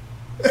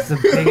the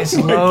biggest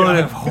load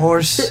of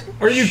horse.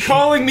 Are you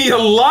calling me a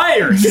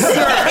liar, sir?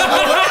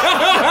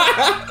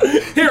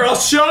 Here, I'll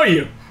show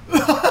you.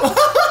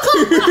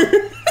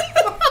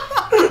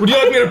 Would you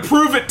like me to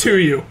prove it to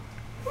you?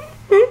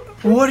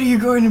 What are you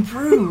going to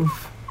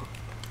prove?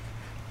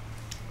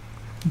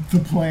 The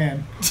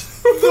plan.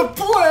 The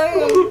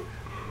plan.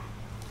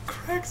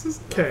 Cracks his.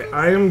 Okay,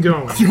 I am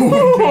going.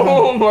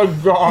 Oh my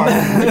god.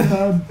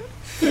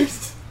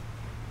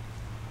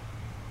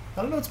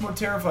 I don't know what's more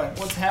terrifying,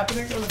 what's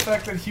happening or the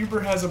fact that Huber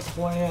has a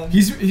plan.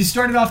 He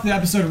started off the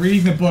episode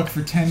reading the book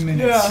for 10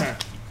 minutes. Yeah.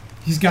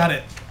 He's got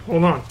it.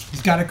 Hold on.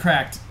 He's got it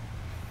cracked.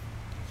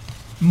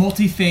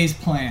 Multi-phase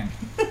plan.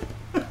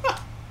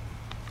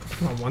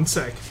 Come on, one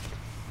sec.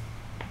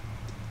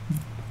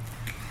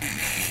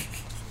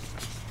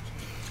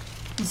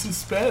 The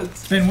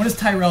suspense. Ben, what is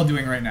Tyrell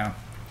doing right now?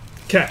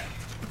 Okay.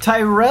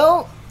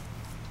 Tyrell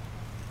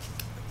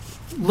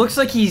looks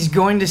like he's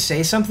going to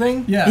say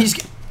something. Yeah.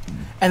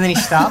 And then he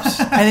stops.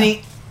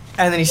 and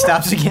then he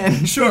stops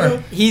again. Sure.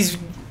 He's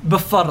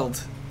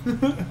befuddled.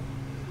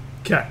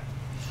 Okay.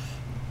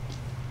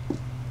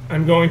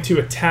 I'm going to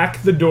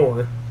attack the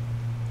door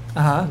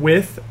Uh-huh.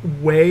 with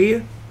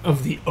Way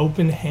of the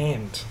Open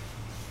Hand.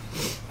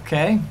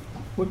 Okay.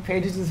 What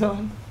page is this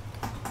on?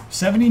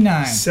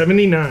 79.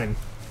 79.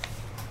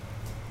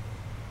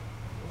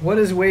 What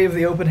does Way of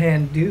the Open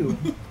Hand do?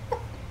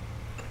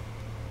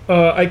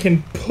 I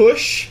can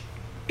push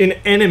an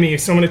enemy,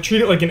 so I'm going to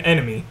treat it like an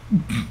enemy.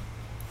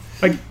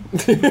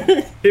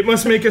 It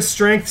must make a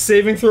strength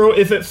saving throw.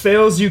 If it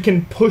fails, you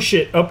can push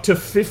it up to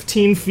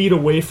 15 feet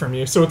away from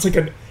you. So it's like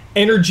an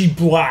energy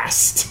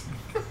blast.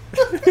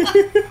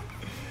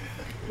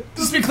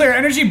 Just to be clear,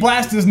 Energy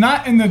Blast is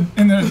not in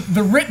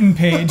the written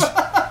page.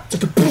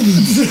 Does it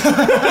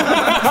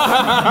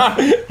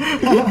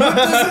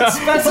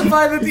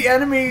specify that the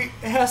enemy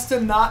has to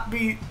not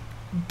be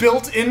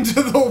built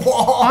into the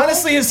wall?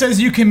 Honestly, it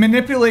says you can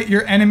manipulate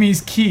your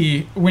enemy's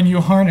key when you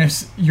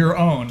harness your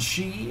own.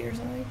 Chi or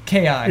something?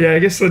 KI. Yeah, I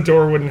guess the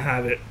door wouldn't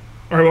have it.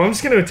 Alright, well, I'm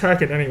just going to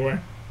attack it anyway.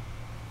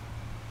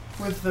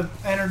 With the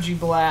energy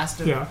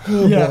blast and Yeah.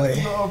 Yeah.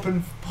 the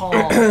open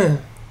palm.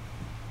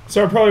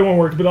 So it probably won't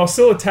work, but I'll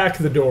still attack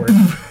the door.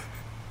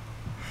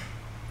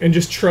 And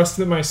just trust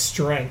that my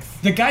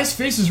strength. The guy's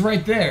face is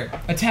right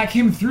there. Attack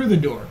him through the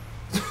door.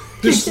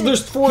 There's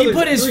four. He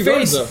put his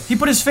face. He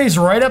put his face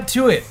right up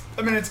to it.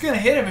 I mean, it's gonna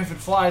hit him if it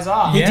flies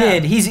off. He Yeah.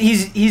 did.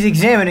 He's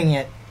examining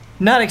it,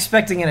 not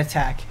expecting an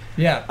attack.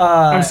 Yeah.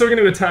 I'm still going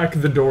to attack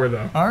the door,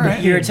 though. All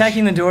right. You're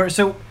attacking the door.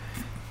 So, Oh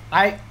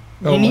my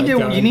God.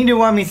 you need to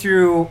walk me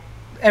through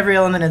every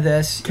element of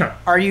this. Okay.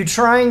 Are you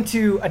trying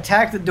to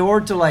attack the door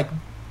to like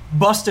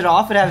bust it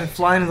off and have it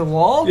fly into the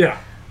wall? Yeah.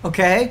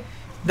 Okay,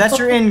 that's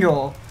your end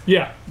goal.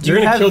 Yeah. Do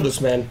you have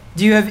this man.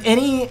 Do you have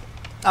any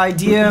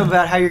idea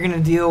about how you're going to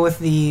deal with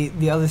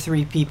the other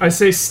three people? I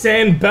say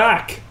stand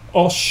back.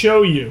 I'll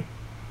show you.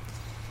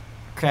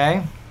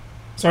 Okay.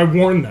 So I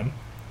warn them.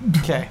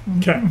 Okay.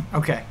 Okay.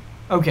 Okay.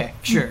 Okay.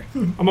 Sure.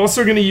 I'm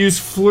also going to use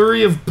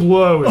Flurry of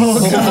Blows.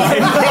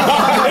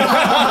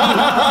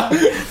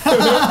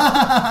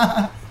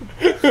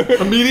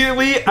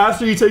 Immediately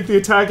after you take the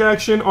attack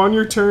action on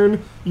your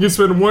turn, you can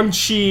spend 1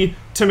 chi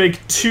to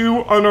make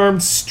 2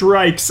 unarmed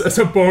strikes as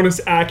a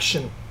bonus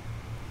action.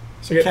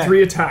 So I get Okay.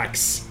 3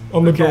 attacks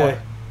on the Okay. door.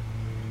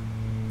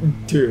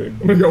 Dude.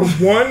 I'm going to go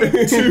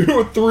 1,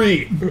 2,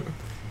 3.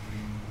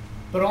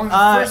 But only the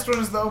first one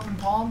is the open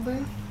palm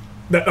thing?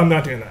 I'm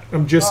not doing that.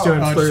 I'm just doing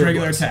just Flurry of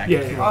regular Blows. attack.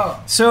 Yeah, yeah.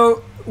 Oh.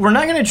 So we're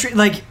not going to treat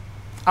like.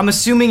 I'm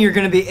assuming you're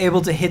going to be able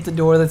to hit the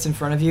door that's in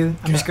front of you.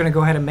 I'm just going to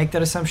go ahead and make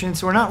that assumption.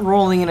 So we're not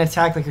rolling an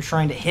attack like you're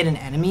trying to hit an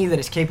enemy that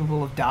is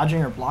capable of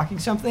dodging or blocking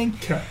something.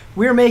 Okay.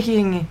 We are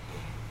making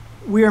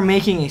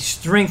a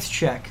strength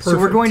check. So we're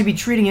Perfect. going to be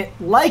treating it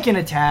like an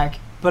attack,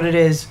 but it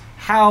is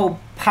how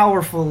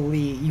powerfully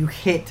you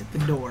hit the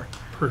door.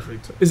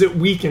 Perfect. Is it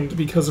weakened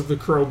because of the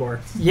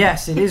crowbar?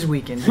 Yes, it is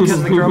weakened because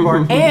of the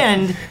crowbar.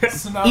 And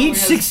So now we have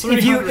if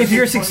 300 you're hit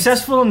points.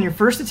 successful in your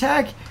first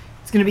attack,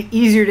 it's going to be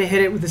easier to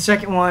hit it with the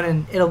second one,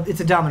 and it's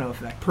a domino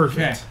effect.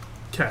 Perfect.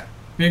 Okay.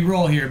 Big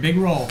roll here. Big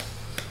roll.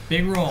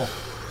 Big roll.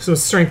 So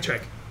strength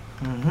check.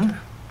 Mm-hmm.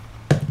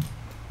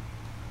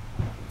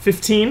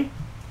 15.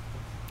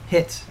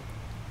 Hits.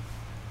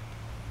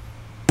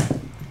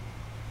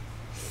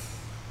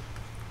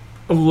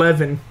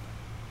 11.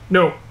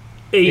 No.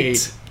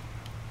 8.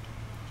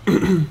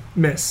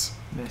 Miss.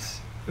 Miss.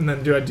 And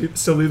then do I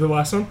still do the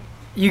last one?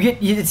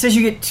 It says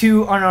you get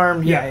 2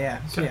 unarmed. Yeah.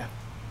 Yeah. So Okay. yeah.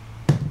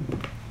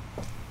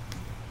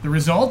 The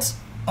result?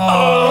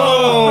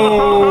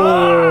 Oh!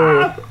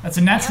 That's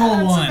a natural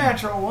That's one. a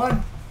natural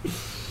one.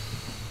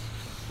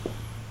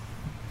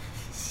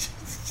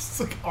 It's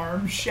like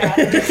arm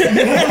shattered.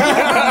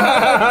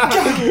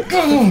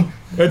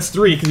 That's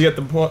 3 because you got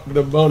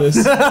the bonus.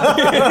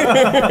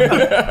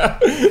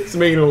 So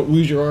make you don't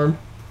lose your arm.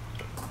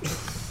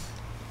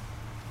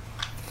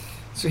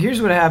 So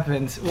here's what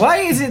happens. Why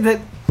is it that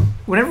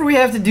whenever we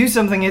have to do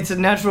something, it's a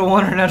natural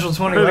 1 or a natural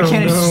 20? Why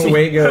can't it just know. be...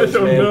 way it goes, I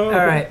don't man. know.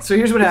 All right. So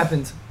here's what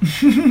happens.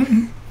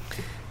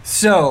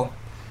 So,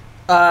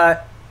 they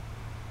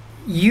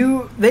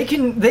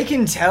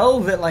can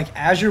tell that, like,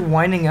 as you're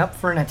winding up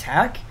for an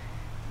attack,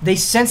 they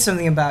sense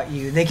something about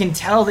you. They can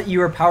tell that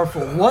you are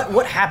powerful.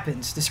 What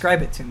happens?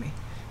 Describe it to me.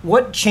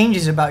 What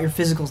changes about your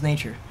physical's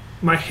nature?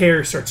 My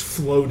hair starts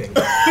floating.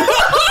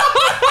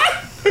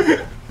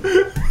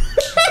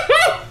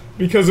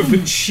 Because of the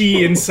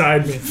chi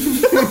inside me.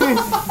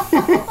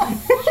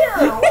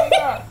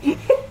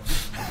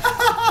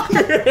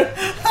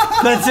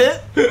 That's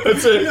it?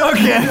 That's it.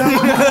 Okay.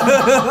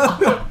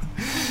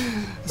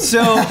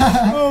 So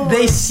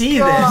they see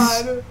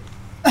this,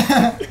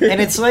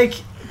 and it's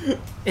like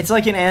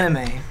an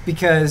anime,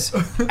 because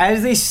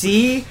as they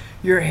see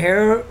your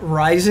hair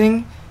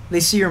rising, they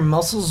see your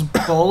muscles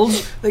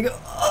bulge. They go,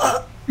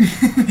 "Ugh,"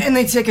 and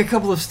they take a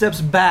couple of steps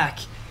back,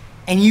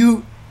 and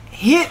you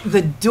hit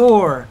the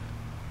door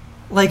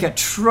like a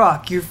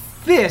truck. Your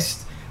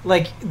fist,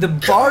 like the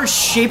bars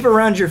shape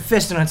around your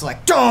fist, and it's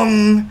like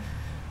dong,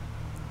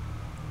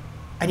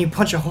 and you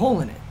punch a hole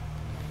in it,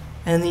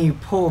 and then you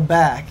pull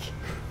back,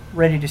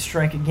 ready to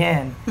strike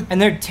again,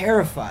 and they're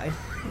terrified.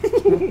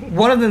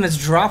 One of them has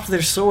dropped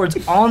their swords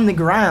on the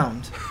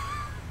ground,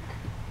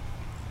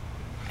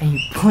 and you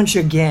punch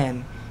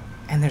again,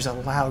 and there's a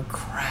loud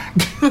crack.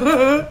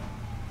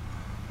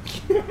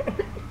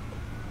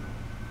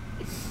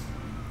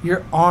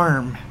 Your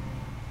arm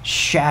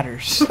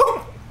shatters.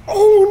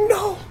 Oh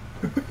no!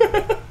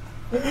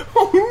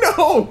 Oh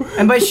no!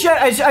 And by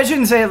I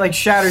shouldn't say it like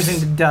shatters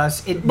into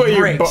dust. It But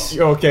you're breaks.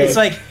 okay. It's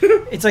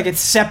like it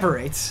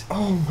separates.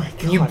 Oh my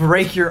god. And you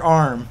break your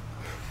arm.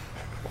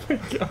 Oh my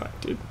god,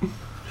 dude.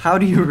 How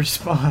do you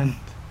respond?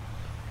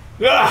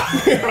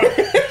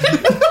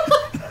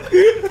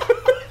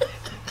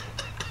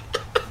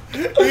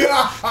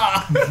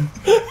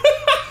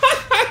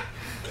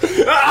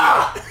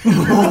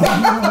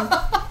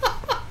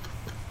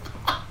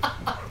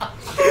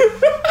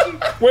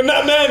 When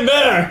that man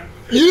there,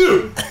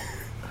 you!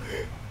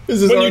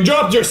 When you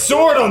dropped your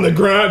sword on the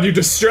ground, you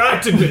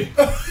distracted me.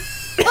 I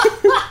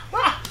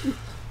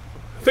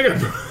think I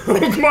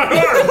broke my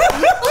arm.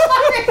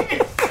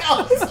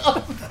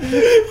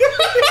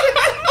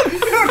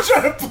 I'm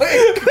trying to play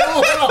it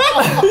cool.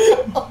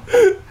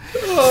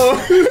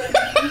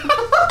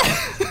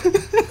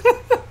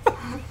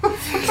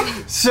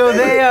 So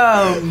they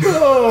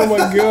Oh my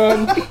god.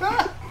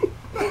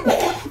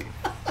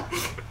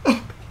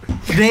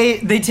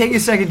 they take a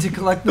second to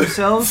collect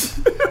themselves,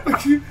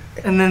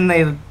 and then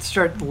they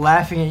start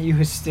laughing at you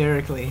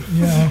hysterically.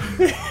 Yeah.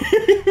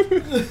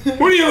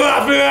 What are you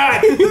laughing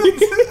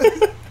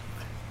at?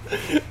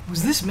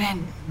 Was this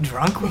man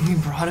drunk when we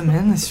brought him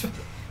in? This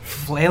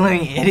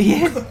flailing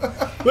idiot?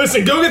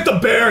 Listen, go get the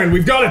Baron.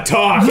 We've got to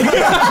talk.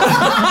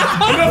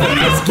 Enough of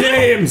these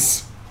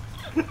games.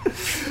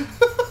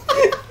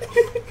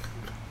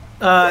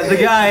 The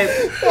guy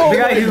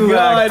who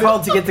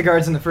called to get the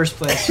guards in the first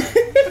place.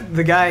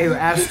 The guy who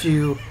asked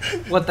you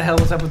what the hell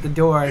was up with the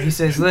door. He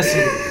says,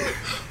 "Listen,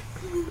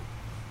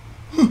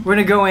 we're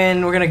gonna go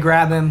in. We're gonna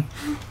grab him.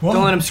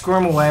 Don't let him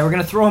squirm away. We're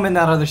gonna throw him in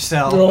that other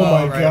cell. Oh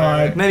my right, god.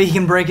 right. Maybe he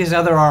can break his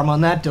other arm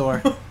on that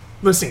door."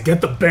 Listen, get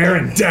the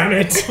Baron, damn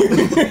it.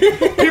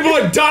 People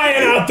are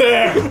dying out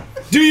there.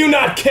 Do you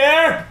not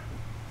care?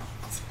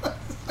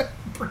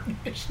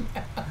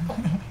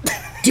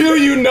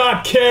 Do you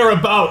not care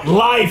about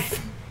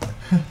life?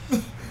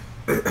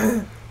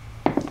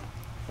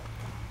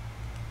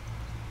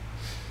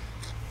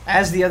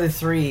 As the other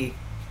three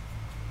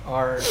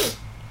are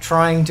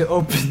trying to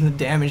open the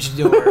damaged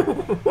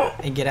door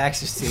and get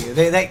access to you,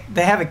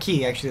 they have a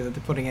key actually that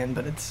they're putting in,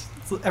 but it's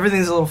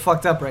everything's a little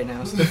fucked up right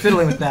now, so they're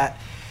fiddling with that.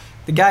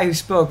 The guy who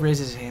spoke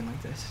raises his hand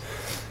like this.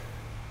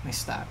 I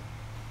stop.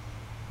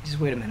 He says,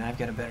 "Wait a minute, I've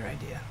got a better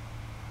idea.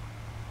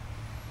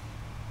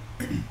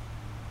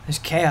 There's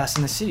chaos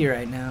in the city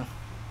right now.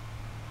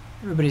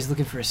 Everybody's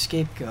looking for a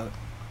scapegoat.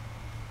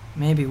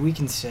 Maybe we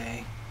can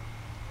say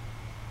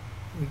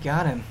We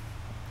got him.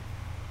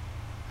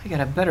 I got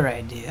a better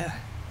idea.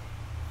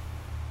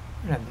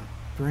 We're gonna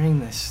bring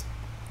this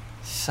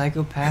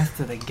psychopath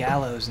to the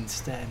gallows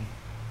instead.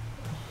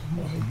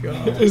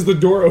 Is the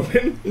door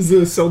open? Is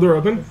the cell door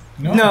open?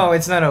 No,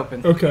 it's not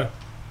open. Okay.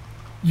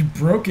 You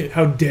broke it.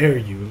 How dare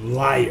you,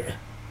 liar.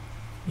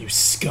 You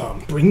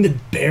scum. Bring the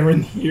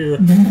Baron here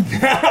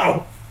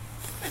now.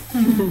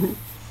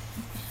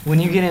 When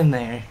you get in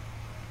there,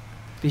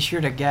 be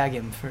sure to gag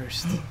him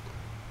first.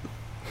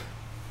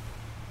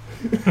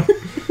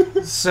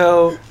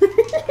 So...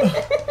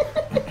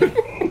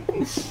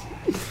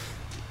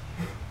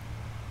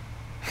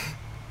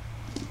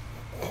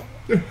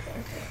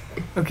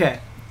 Okay.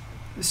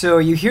 So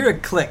you hear a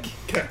click.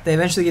 Okay. They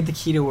eventually get the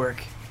key to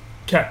work.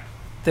 Okay.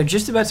 They're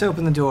just about to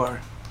open the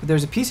door, but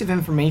there's a piece of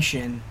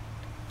information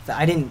that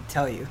I didn't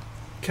tell you.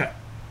 Okay.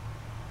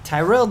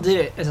 Tyrell did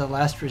it as a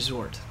last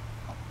resort.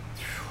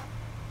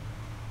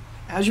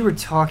 As you were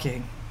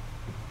talking,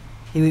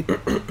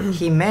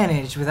 he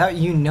managed, without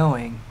you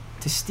knowing,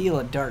 to steal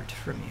a dart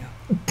from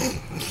you.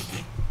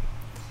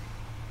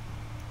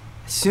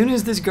 As soon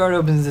as this guard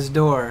opens this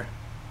door,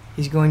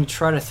 he's going to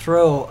try to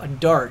throw a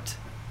dart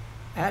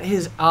at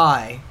his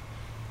eye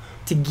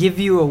to give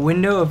you a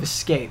window of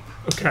escape.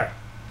 Okay.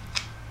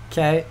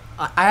 Okay?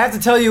 I have to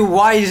tell you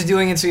why he's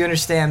doing it so you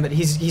understand, but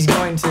he's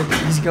going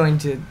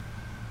to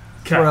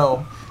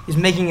throw. He's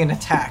making an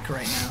attack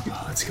right now.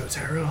 Oh, let's go,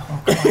 Tyrell.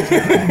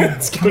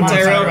 Let's go,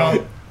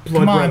 Tyrell. Blood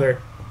Come on.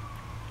 brother.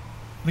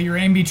 Let your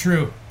aim be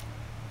true.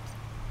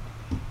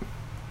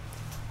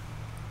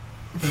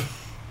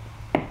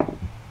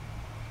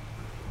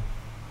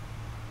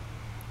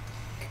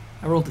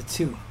 I rolled a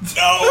 2.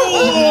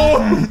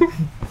 No!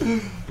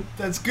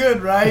 That's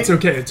good, right? It's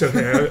okay, it's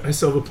okay. I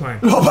still have a plan.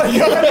 Oh my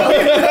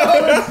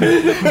god!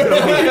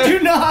 No, do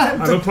not! I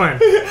have a plan.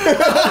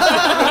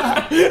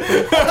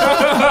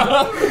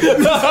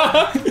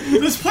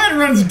 This plan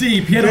runs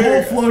deep. He had a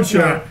whole flow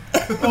chart.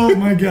 Oh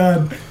my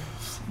god.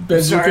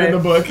 Best you could in the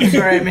book.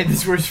 Sorry, I made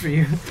this worse for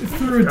you.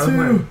 Through That was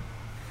mine.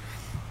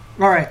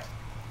 All right.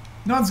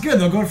 No, it's good.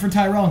 They'll go for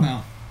Tyrell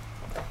now.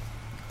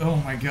 Oh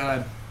my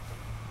god.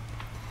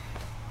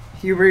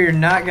 Huber, you're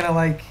not going to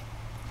like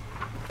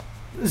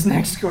this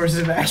next course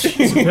of action.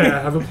 Yeah,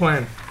 I have a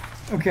plan.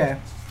 Okay.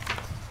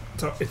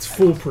 It's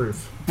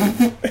foolproof.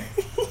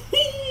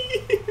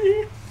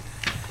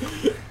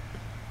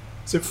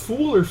 Is it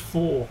fool or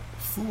fool?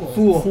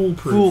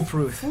 Foolproof.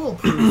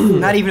 Foolproof.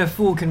 Not even a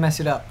fool can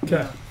mess it up.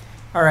 Okay.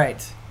 All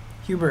right.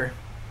 Huber,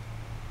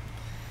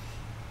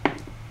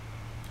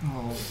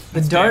 Oh,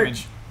 the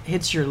dart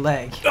hits your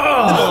leg.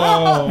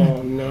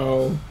 Oh,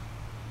 no.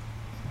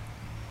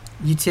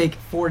 You take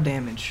 4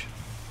 damage.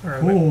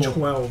 Alright, I'm at Ooh.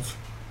 12.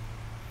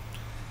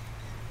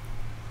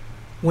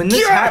 When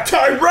this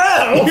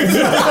Tyrell!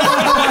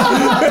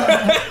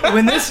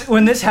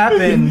 when this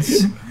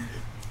happens,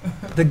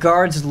 the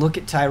guards look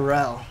at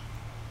Tyrell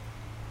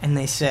and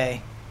they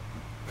say,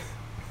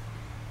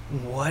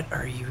 "What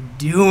are you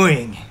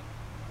doing?"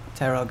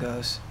 Tyrell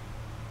goes,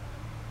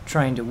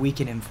 "Trying to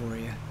weaken him for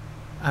you.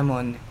 I'm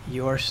on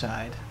your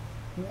side.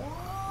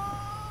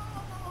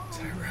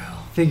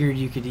 Tyrell. Figured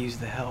you could use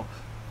the help."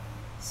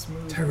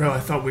 Tyrell, I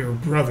thought we were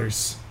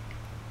brothers.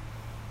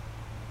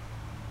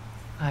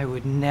 I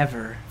would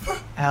never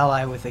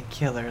ally with a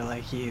killer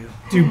like you.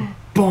 Do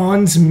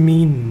bonds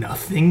mean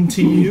nothing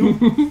to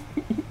you?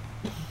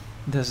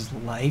 Does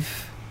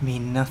life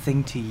mean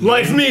nothing to you?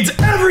 Life means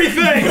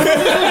everything!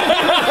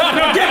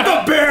 Now get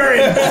the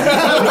Baron!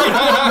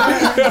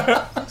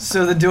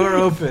 So the door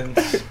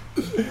opens.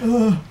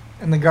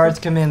 And the guards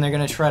come in, they're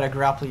gonna try to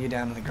grapple you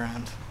down to the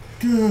ground.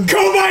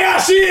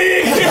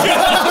 Kobayashi!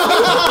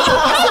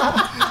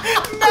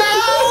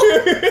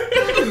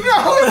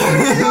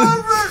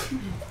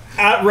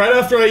 Right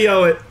after I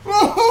yell it,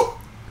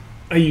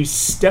 I use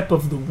Step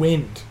of the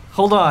Wind.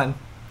 Hold on.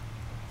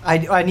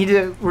 I need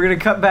to. We're gonna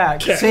cut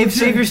back. Okay.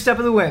 Save your step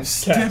of the wind.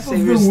 Step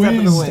Save your step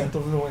of the wind. Step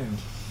of the Wind.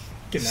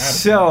 Getting out of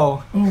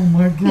So, Oh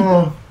my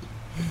god.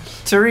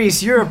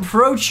 Therese, you're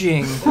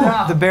approaching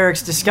the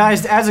barracks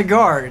disguised as a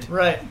guard,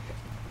 Right.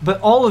 but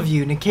all of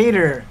you,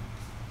 Nikator,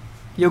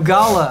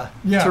 Yogala,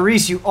 Yeah.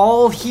 Therese, you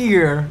all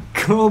hear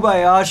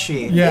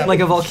Kobayashi Yeah. like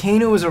a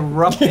volcano is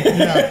erupting.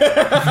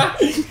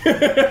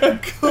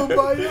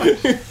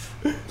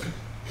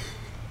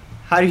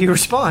 How do you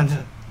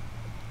respond?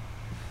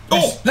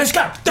 Oh, let's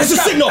go. That's a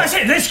signal! That's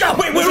it. Let's go.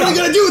 Wait, What are we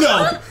gonna do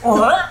though?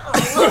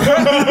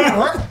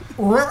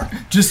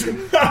 Just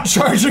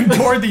charging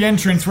toward the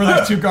entrance where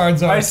those 2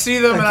 guards are. I see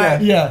them and Okay.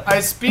 Yeah. I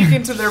speak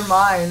into their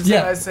minds Yeah.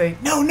 and I say,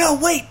 no,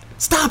 wait.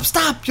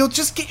 Stop. You'll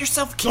just get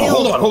yourself Oh,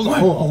 killed. hold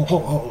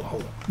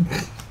on.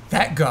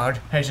 That guard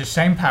has the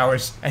same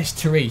powers as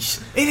Therese.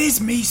 It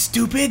is me,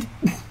 stupid.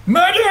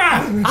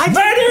 Murderer!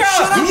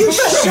 Murderer!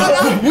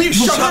 Shut up. Will you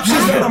shut up?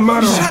 She's not a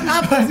murderer. Shut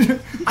up.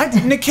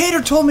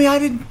 Nikator told me I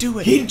didn't do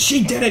it.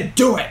 She didn't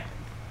do it.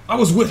 I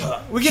was with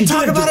her. We can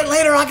talk about it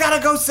later. I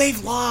gotta go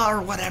save Law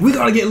or whatever. We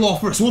gotta get Law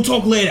first. We'll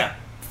talk later.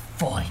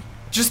 Fine.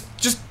 Just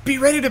be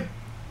ready to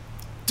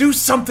do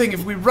something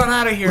if we run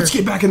out of here. Let's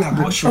get back in that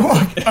bush.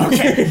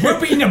 Okay, we're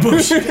beating a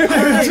bush.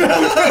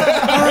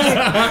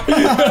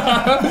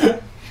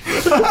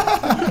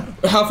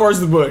 How far is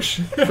the bush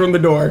from the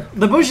door?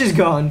 The bush is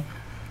gone.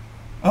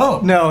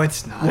 Oh. No,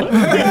 it's not.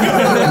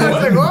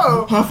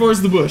 Whoa. How far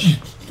is the bush?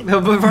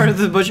 The part of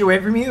the bush away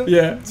from you?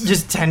 Yeah.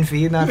 Just 10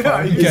 feet, not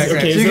far. Okay, So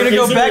you're gonna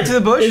go back to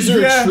the bush? Is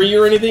there a tree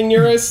or anything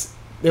near us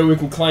that we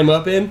can climb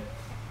up in?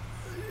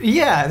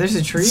 Yeah, there's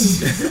a tree.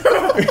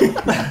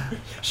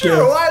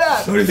 Sure, why not?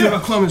 What do you think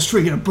about climbing this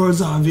tree? Get a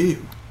bird's eye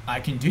view. I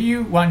can do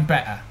you one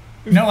better.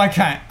 No, I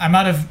can't. I'm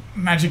out of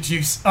magic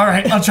juice. All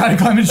right, I'll try to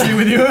climb a tree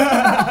with you. All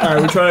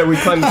right, we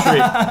climb the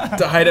tree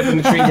to hide up in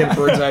the tree and get a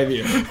bird's eye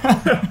view.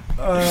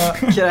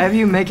 Can I have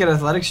you make an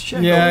athletics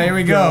check? Yeah, here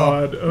we go.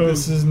 God, oh.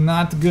 This is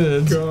not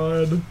good.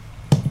 God.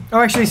 Oh,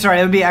 actually, sorry,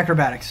 that would be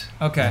acrobatics.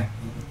 Okay.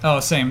 Oh,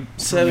 same.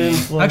 7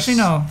 plus. Actually,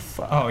 no.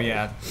 Oh,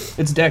 yeah.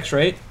 It's Dex,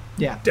 right?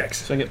 Yeah.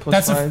 Dex. So I get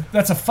plus 5.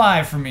 That's a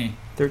 5 for me.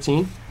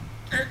 13.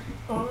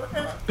 I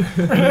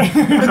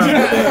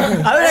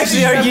would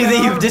actually argue that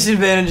you have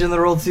disadvantage in the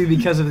roll too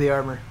because of the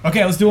armor.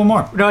 Okay, let's do one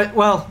more. No,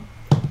 well,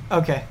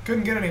 okay,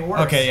 Couldn't get any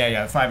worse. Okay,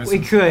 yeah. 5 is. we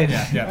could.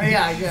 Yeah.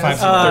 Yeah, I guess.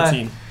 5's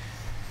 13.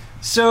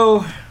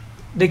 So,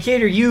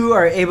 Decatur, you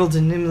are able to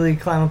nimbly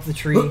climb up the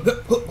tree.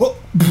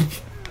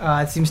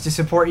 It seems to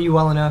support you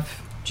well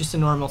enough. Just a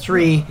normal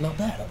tree. Not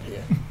bad up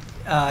here.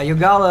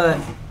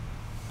 Yogala,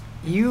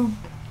 you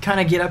kind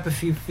of get up a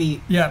few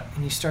feet Yeah.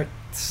 and you start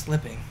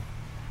slipping.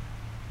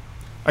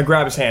 I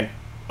grab his hand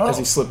Oh. as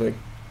he's slipping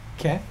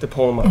Okay. to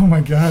pull him up. Oh my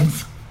god.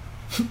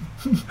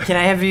 Can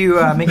I have you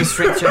make a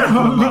strength check?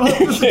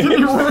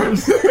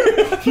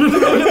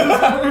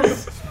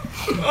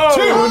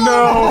 Oh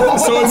no!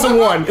 So it's a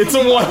 1. It's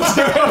a 1.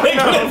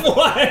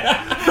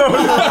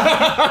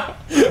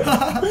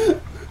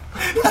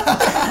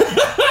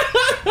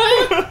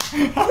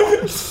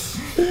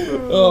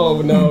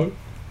 Oh no!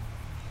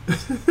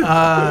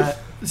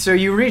 So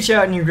you reach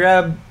out and you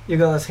grab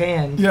Yogala's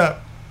hand. Yeah.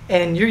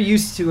 And you're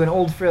used to an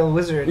old frail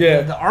wizard.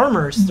 Yeah. The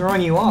armor's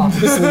throwing you off.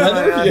 This is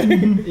leather?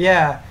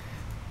 Yeah.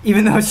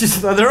 Even though it's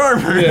just leather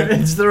armor, Yeah.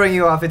 it's throwing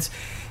you off.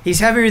 He's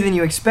heavier than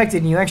you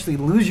expected, and you actually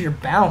lose your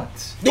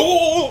balance.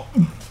 Oh!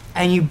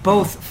 And you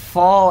both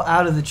fall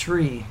out of the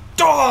tree,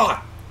 God!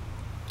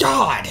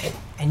 God!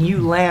 and you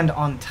land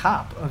on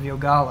top of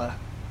Yogala,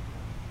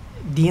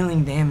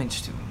 dealing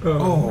damage to him.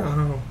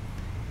 Oh.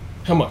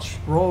 How much?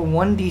 Roll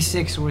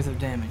 1d6 worth of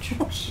damage.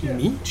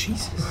 Me?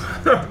 Jesus.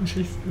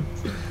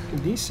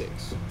 D6.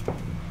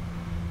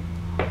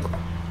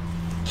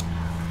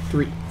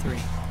 3. 3.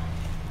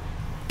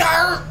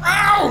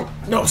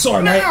 No,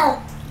 sorry, mate.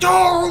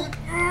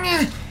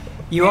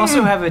 You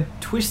also have a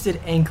twisted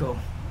ankle,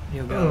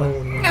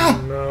 Yogala.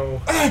 No.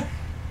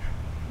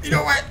 You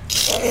know what?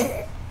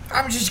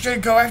 I'm just gonna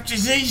go after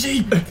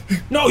ZZ.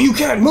 No, you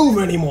can't move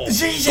anymore.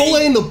 ZZ. Go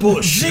lay in the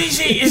bush.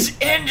 ZZ is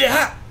in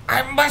there.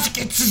 I must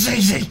get to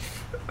ZZ.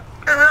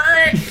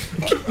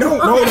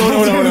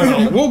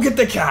 No. We'll get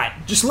the cat.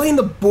 Just lay in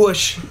the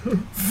bush.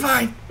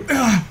 Fine.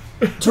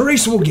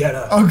 Teresa will get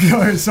her.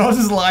 Okay, so I'll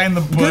just lie in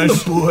the bush. Get in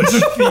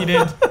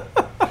the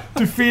bush.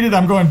 Defeated,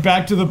 I'm going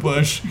back to the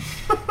bush.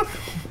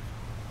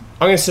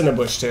 I'm gonna sit in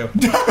the bush too.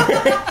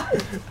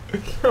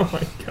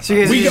 So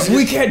you guys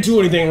We can't do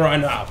anything right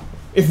now.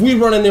 If we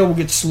run in there, we'll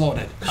get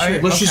slaughtered.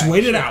 Let's just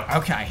wait it out.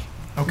 Okay.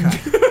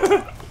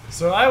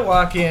 So I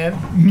walk in.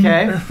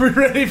 okay. Are we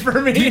ready for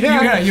me?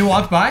 You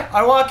walk by?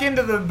 I walk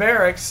into the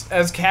barracks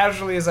as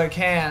casually as I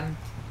can,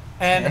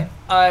 and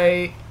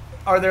Okay.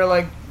 are there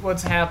like,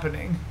 what's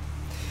happening?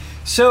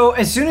 So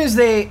as soon as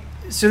there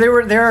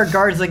are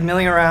guards like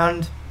milling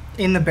around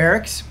in the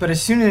barracks, but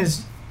as soon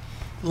as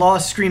Law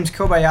screams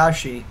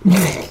Kobayashi,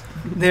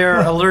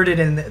 they're alerted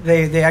and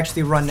they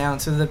actually run down.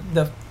 So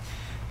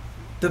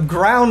the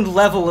ground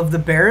level of the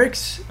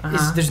barracks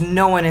is there's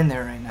no one in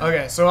there right now.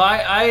 Okay, so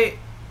I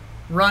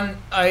run.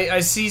 I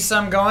see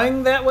some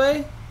going that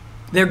way.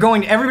 They're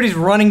going. Everybody's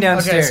running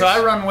downstairs. Okay, so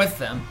I run with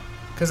them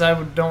because I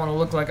don't want to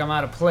look like I'm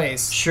out of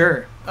place.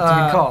 Sure, that's a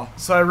good call.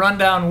 So I run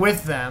down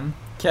with them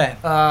Okay.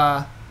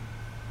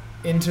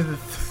 into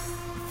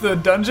the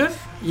dungeon.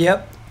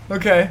 Yep.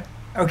 Okay.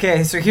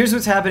 Okay. So here's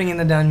what's happening in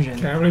the dungeon.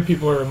 How many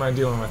people am I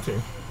dealing with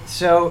here?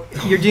 So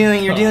you're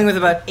dealing with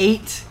about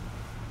 8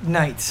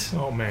 knights.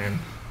 Oh man.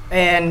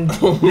 And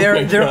Oh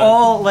my they're God.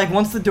 all like,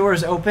 once the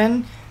doors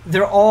open,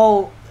 they're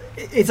all,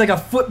 it's like a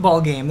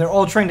football game. They're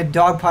all trying to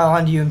dogpile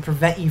onto you and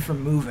prevent you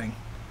from moving.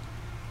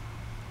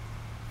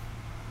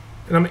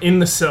 And I'm in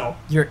the cell.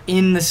 You're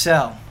in the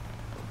cell.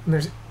 And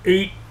there's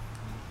 8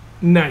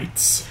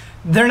 knights.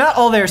 They're not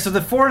all there, so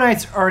the 4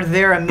 knights are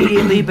there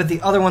immediately, but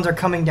the other ones are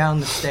coming down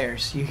the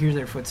stairs. You hear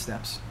their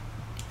footsteps.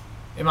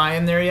 Am I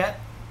in there yet?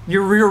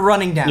 You're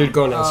running down. You're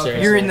going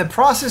downstairs. You're in the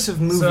process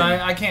of moving. So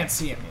I can't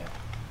see him yet.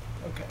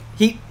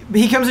 Okay.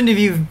 He comes into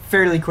view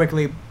fairly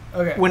quickly.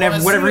 Okay. Whenever Well,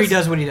 as whatever soon he as-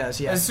 does, what he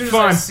does. Yeah. As soon as I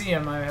Fine. see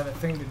him, I have a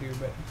thing to do.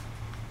 But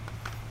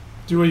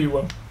Do what you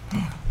will.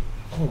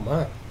 Oh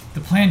my. The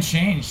plan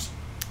changed.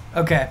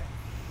 Okay.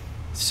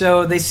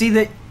 So they see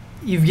that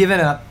you've given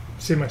up.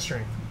 Save my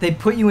strength. They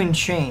put you in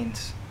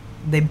chains.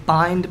 They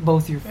bind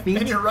both your feet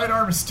And your right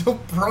arm is still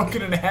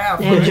broken in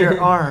half. and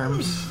your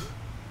arms.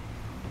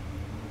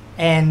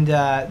 And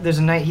there's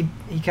a knight,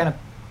 he kind of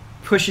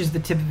pushes the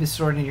tip of his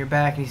sword into your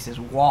back and he says,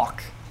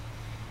 walk.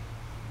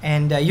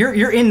 And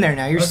you're in there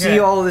now. You see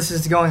all of this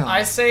is going on.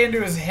 I say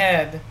into his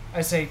head,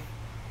 I say,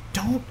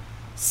 Don't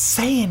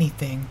say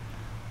anything,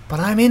 but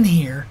I'm in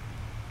here.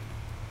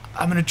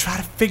 I'm gonna try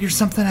to figure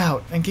something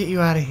out and get you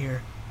out of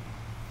here.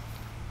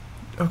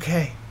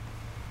 Okay.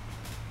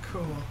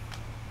 cool.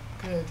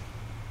 Good.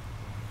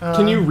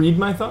 Can you read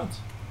my thoughts?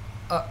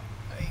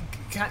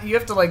 You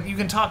have to, like, you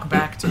can talk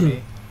back to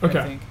me. Okay.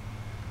 I think.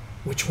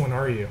 Which one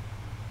are you?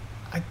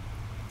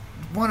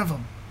 One of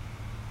them.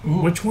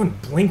 Which one?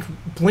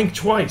 Blink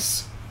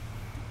twice.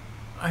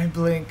 I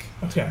blink.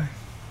 Okay.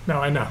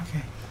 Now I know.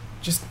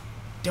 Just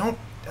don't.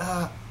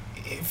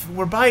 If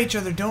we're by each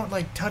other, don't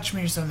like touch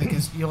me or something,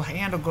 because your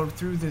hand will go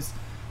through this.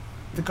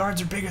 The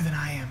guards are bigger than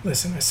I am.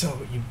 Listen, I saw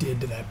what you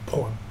did to that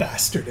poor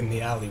bastard in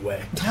the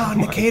alleyway. No,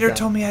 Nicator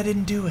told me I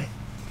didn't do it.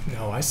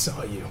 No, I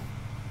saw you.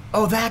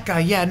 Oh, that guy.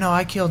 Yeah, no,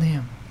 I killed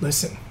him.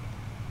 Listen.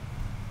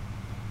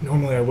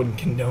 Normally I wouldn't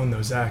condone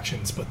those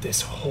actions, but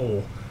this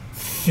whole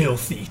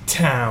filthy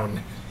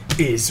town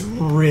is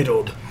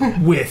riddled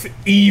with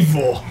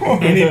evil,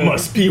 and it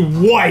must be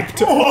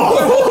wiped.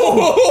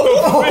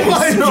 Oh my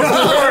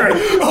god!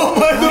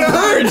 The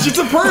purge! It's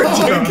a purge!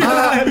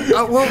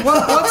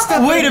 What's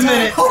the Wait a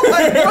minute.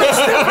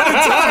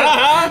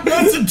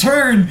 That's a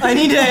turn. I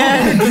need to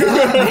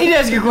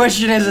ask a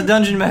question as a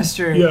dungeon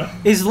master. Yeah.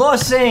 Is Law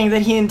saying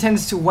that he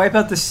intends to wipe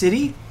out the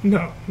city?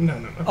 No.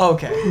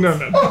 Okay. No.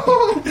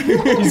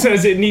 He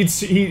says it needs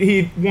to,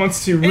 he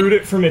wants to root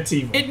it from its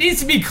evil. It needs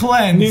to be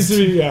cleansed. Needs to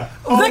be, yeah.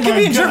 Well, that can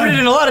be interpreted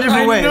in a lot of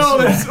different ways.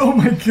 Oh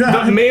my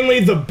god. Mainly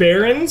the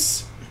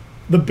barons,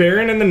 the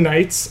baron and the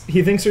knights,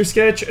 he thinks are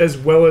sketch, as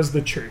well as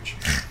the church.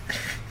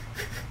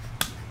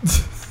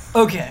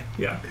 Okay.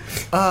 Yeah.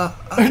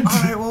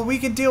 Alright, well, we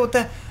can deal with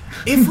that.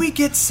 If we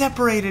get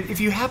separated, if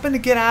you happen to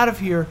get out of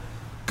here,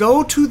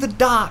 go to the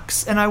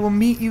docks and I will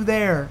meet you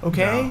there,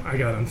 okay? No, I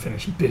got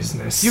unfinished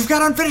business. You've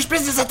got unfinished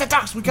business at the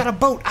docks. We got a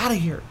boat out of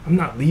here. I'm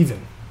not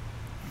leaving.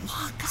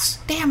 Oh, God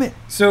damn it.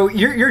 So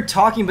you're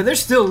talking, but they're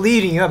still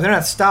leading you up. They're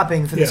not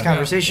stopping for this Yeah.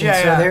 conversation.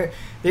 Yeah, yeah.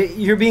 So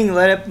you're being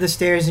led up the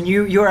stairs, and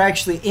you're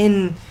actually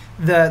in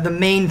the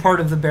main part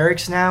of the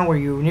barracks now, where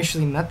you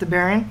initially met the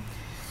Baron.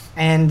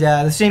 And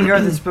the same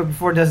guard that spoke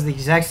before does the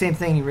exact same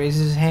thing. He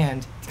raises his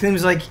hand.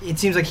 It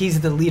seems like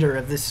he's the leader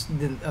of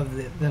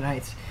the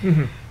knights.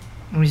 Mm-hmm.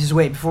 And he says,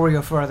 "Wait, before we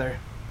go further,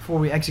 before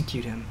we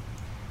execute him,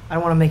 I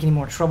don't want to make any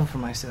more trouble for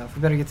myself.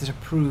 We better get this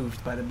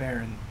approved by the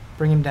Baron.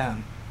 Bring him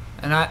down."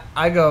 And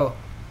I go,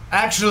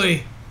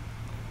 actually,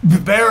 the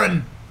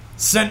Baron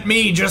sent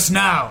me just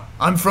now.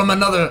 I'm from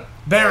another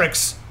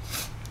barracks.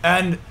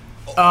 And,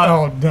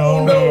 No.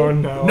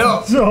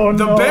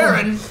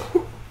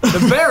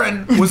 the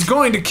Baron was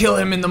going to kill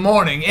him in the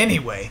morning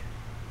anyway.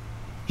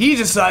 He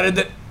decided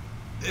that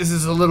this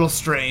is a little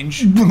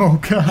strange. Oh,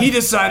 God. He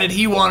decided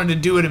he wanted to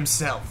do it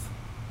himself.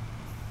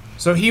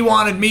 So he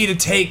wanted me to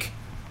take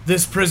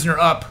this prisoner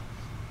up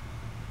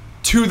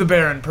to the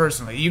Baron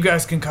personally. You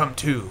guys can come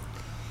too.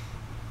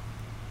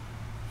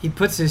 He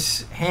puts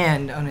his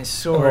hand on his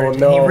sword, Oh, and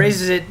no. he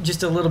raises it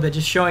just a little bit,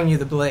 just showing you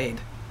the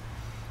blade.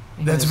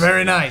 He That's goes,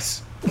 very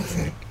nice.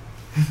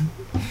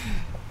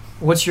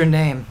 "What's your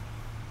name?"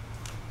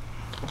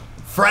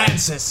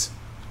 Francis.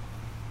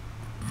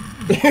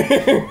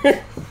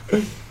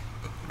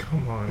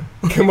 Come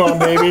on,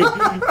 baby.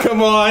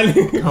 Come on.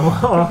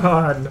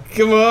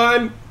 Come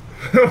on.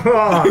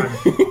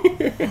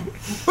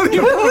 What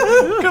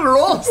kind of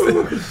roll is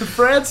this? The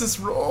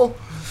Francis roll.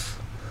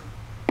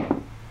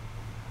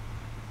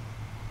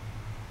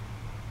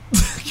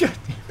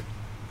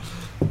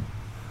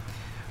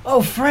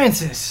 "Oh,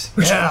 Francis,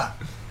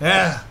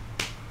 Yeah.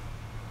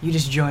 you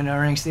just joined our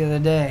ranks the other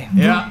day."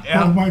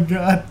 Yeah. my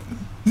God.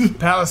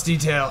 Palace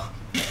detail.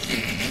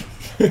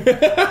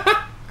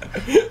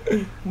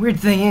 Weird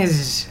thing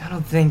is, I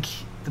don't think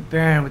the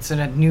Baron would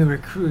send a new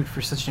recruit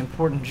for such an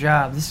important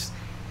job. This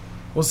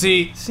Well,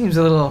 see, seems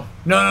a little...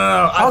 no.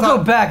 I'll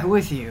go back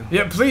with you.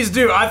 Yeah, please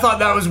do. I thought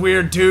that was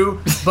weird too,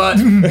 but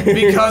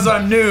because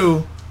I'm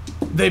new,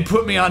 they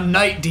put me on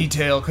night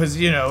detail because,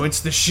 it's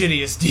the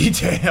shittiest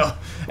detail.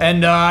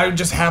 And I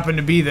just happened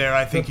to be there.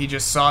 I think he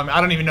just saw me.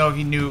 I don't even know if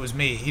he knew it was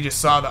me. He just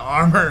saw the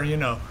armor,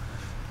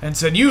 and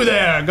said, "You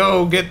there,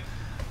 go get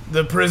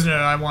the prisoner.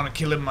 I want to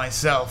kill him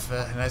myself."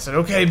 And I said,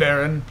 "Okay,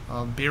 Baron,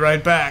 I'll be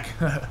right back."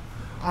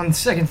 On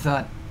second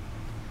thought,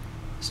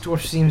 this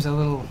dwarf seems a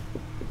little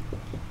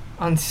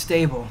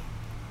unstable.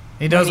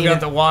 He does Need got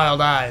it. the wild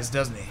eyes,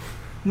 doesn't he?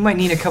 We might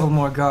need a couple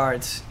more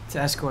guards to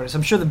escort us.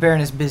 I'm sure the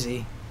Baron is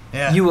busy.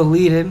 Yeah. You will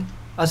lead him,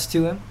 us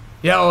to him.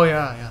 Yeah, oh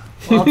yeah.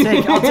 Well,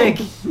 I'll take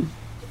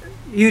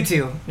you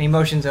two. And he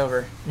motions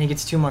over, and he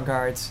gets 2 more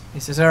guards. He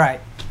says, "All right,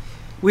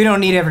 we don't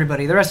need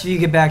everybody. The rest of you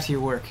get back to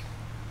your work.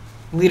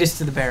 Lead us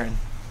to the Baron."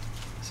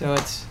 So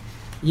it's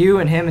you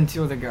and him and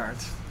 2 other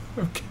guards.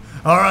 Okay.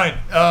 All right,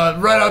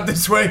 right out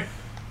this way.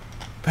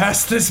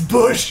 Past this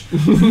bush.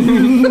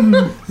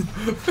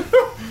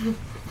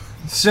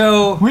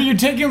 So Will you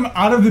take him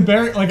out of the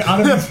barrier, like out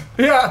of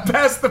the... Yeah,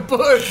 past the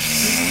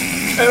bush.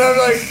 And I'm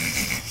like,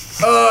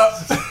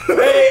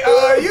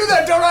 hey, you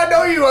that don't I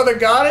know you other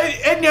guy,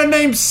 and your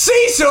name's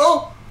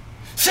Cecil?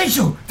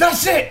 Cecil,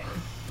 that's it!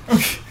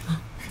 Okay.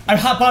 I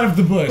hop out of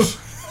the bush.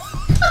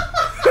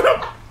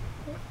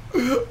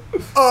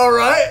 All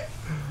right.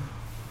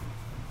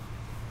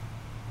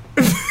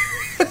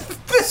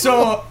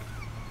 So,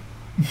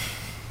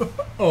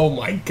 Oh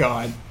my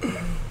god.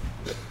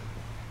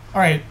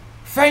 alright.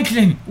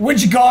 Franklin,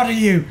 which god are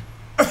you?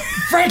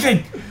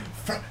 Franklin!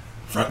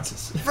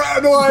 Francis.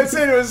 No, I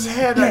say to his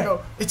head, I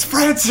go, it's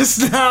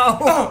Francis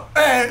now.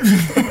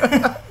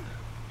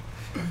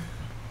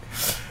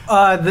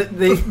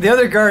 the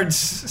other guards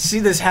see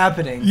this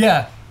happening.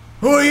 Yeah.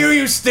 Who are you,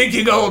 you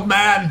stinking old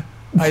man?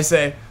 I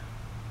say,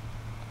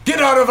 get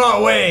out of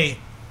our way.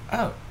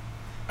 Oh.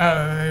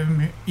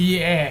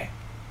 Yeah.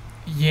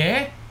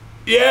 Yeah?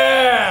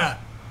 Yeah.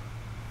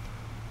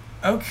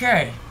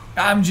 Okay.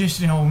 I'm just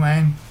an old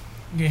man.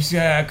 Just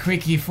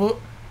creaky foot.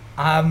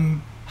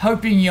 I'm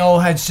hoping y'all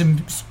had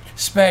some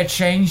spare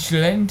change to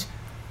lend.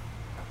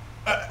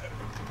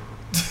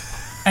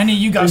 Any of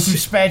you got some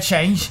spare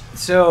change?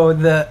 So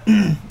the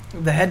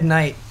the head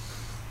knight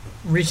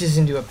reaches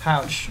into a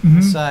pouch on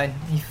the side.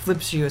 He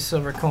flips you a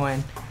silver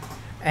coin,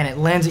 and it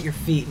lands at your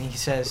feet. And he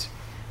says,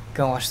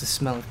 "Go wash the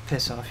smell of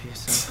piss off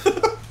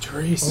yourself."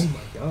 Trace. Oh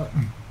my god.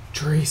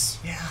 Trace.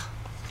 Yeah.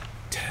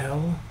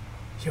 Tell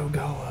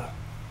Yogala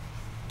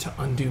to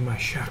undo my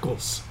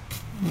shackles.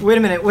 Wait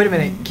a minute.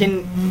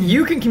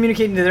 You can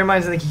communicate into their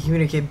minds and they can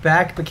communicate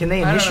back, but can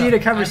they I don't initiate know.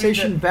 a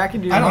conversation back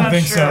into your I don't mind?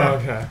 think sure. so.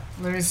 Okay.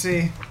 Let me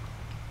see.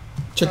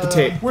 Check the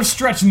tape. We're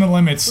stretching the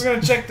limits. We're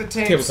gonna check the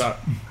tapes. Tabletop.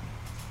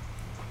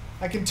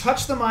 I can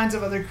touch the minds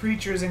of other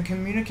creatures and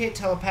communicate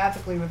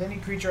telepathically with any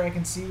creature I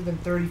can see within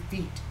 30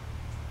 feet.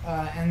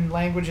 And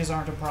languages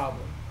aren't a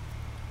problem.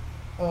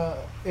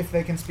 If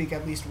they can speak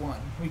at least one,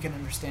 we can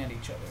understand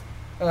each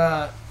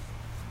other.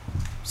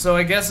 So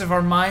I guess if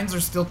our minds are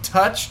still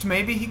touched,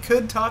 maybe he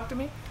could talk to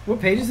me? What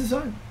page is this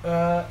on?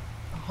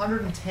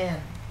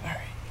 110.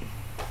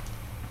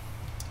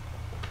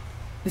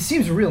 This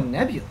seems real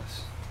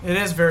nebulous. It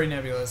is very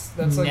nebulous.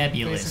 That's like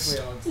Nebulous.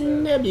 basically all it says.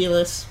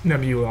 Nebulous.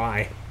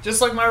 Nebulae.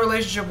 Just like my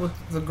relationship with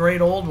the great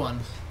old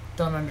one.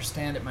 Don't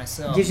understand it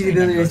myself. Gives you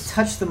the ability to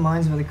touch the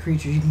minds of other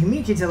creatures. You can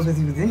communicate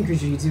telepathically with any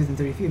creature you can see within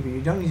 30 feet, but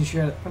you don't need to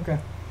share it. Okay.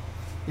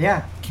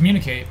 Yeah.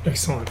 Communicate.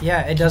 Excellent.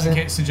 Yeah, it doesn't.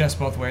 Communicate suggests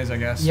both ways, I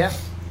guess. Yeah.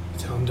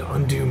 Tell him to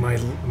undo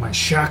my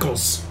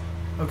shackles.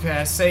 Okay,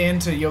 I say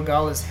into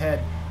Yogala's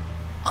head,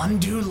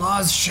 undo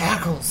Law's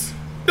shackles.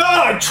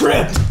 Ah!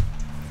 Trip!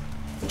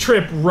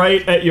 Trip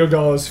right at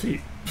Yogala's feet.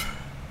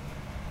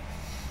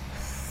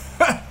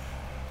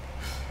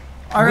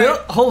 All right.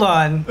 Hold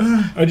on.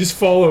 I just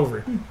fall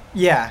over.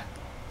 Yeah.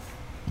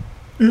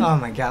 Oh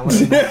my god. What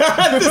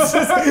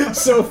a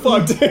So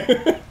fucked.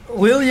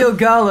 Will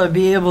Yogala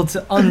be able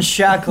to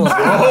unshackle?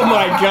 Oh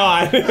my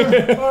god.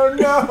 Oh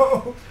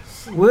no!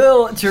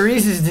 Will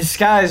Teresa's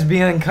disguise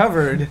be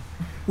uncovered?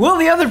 Will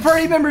the other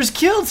party members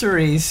kill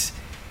Therese?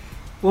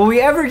 Will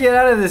we ever get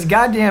out of this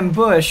goddamn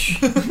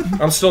bush?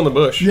 I'm still in the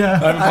bush. Yeah.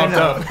 I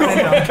haven't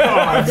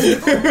popped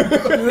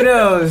up. Who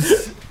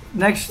knows?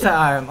 Next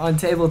time on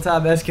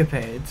Tabletop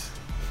Escapades.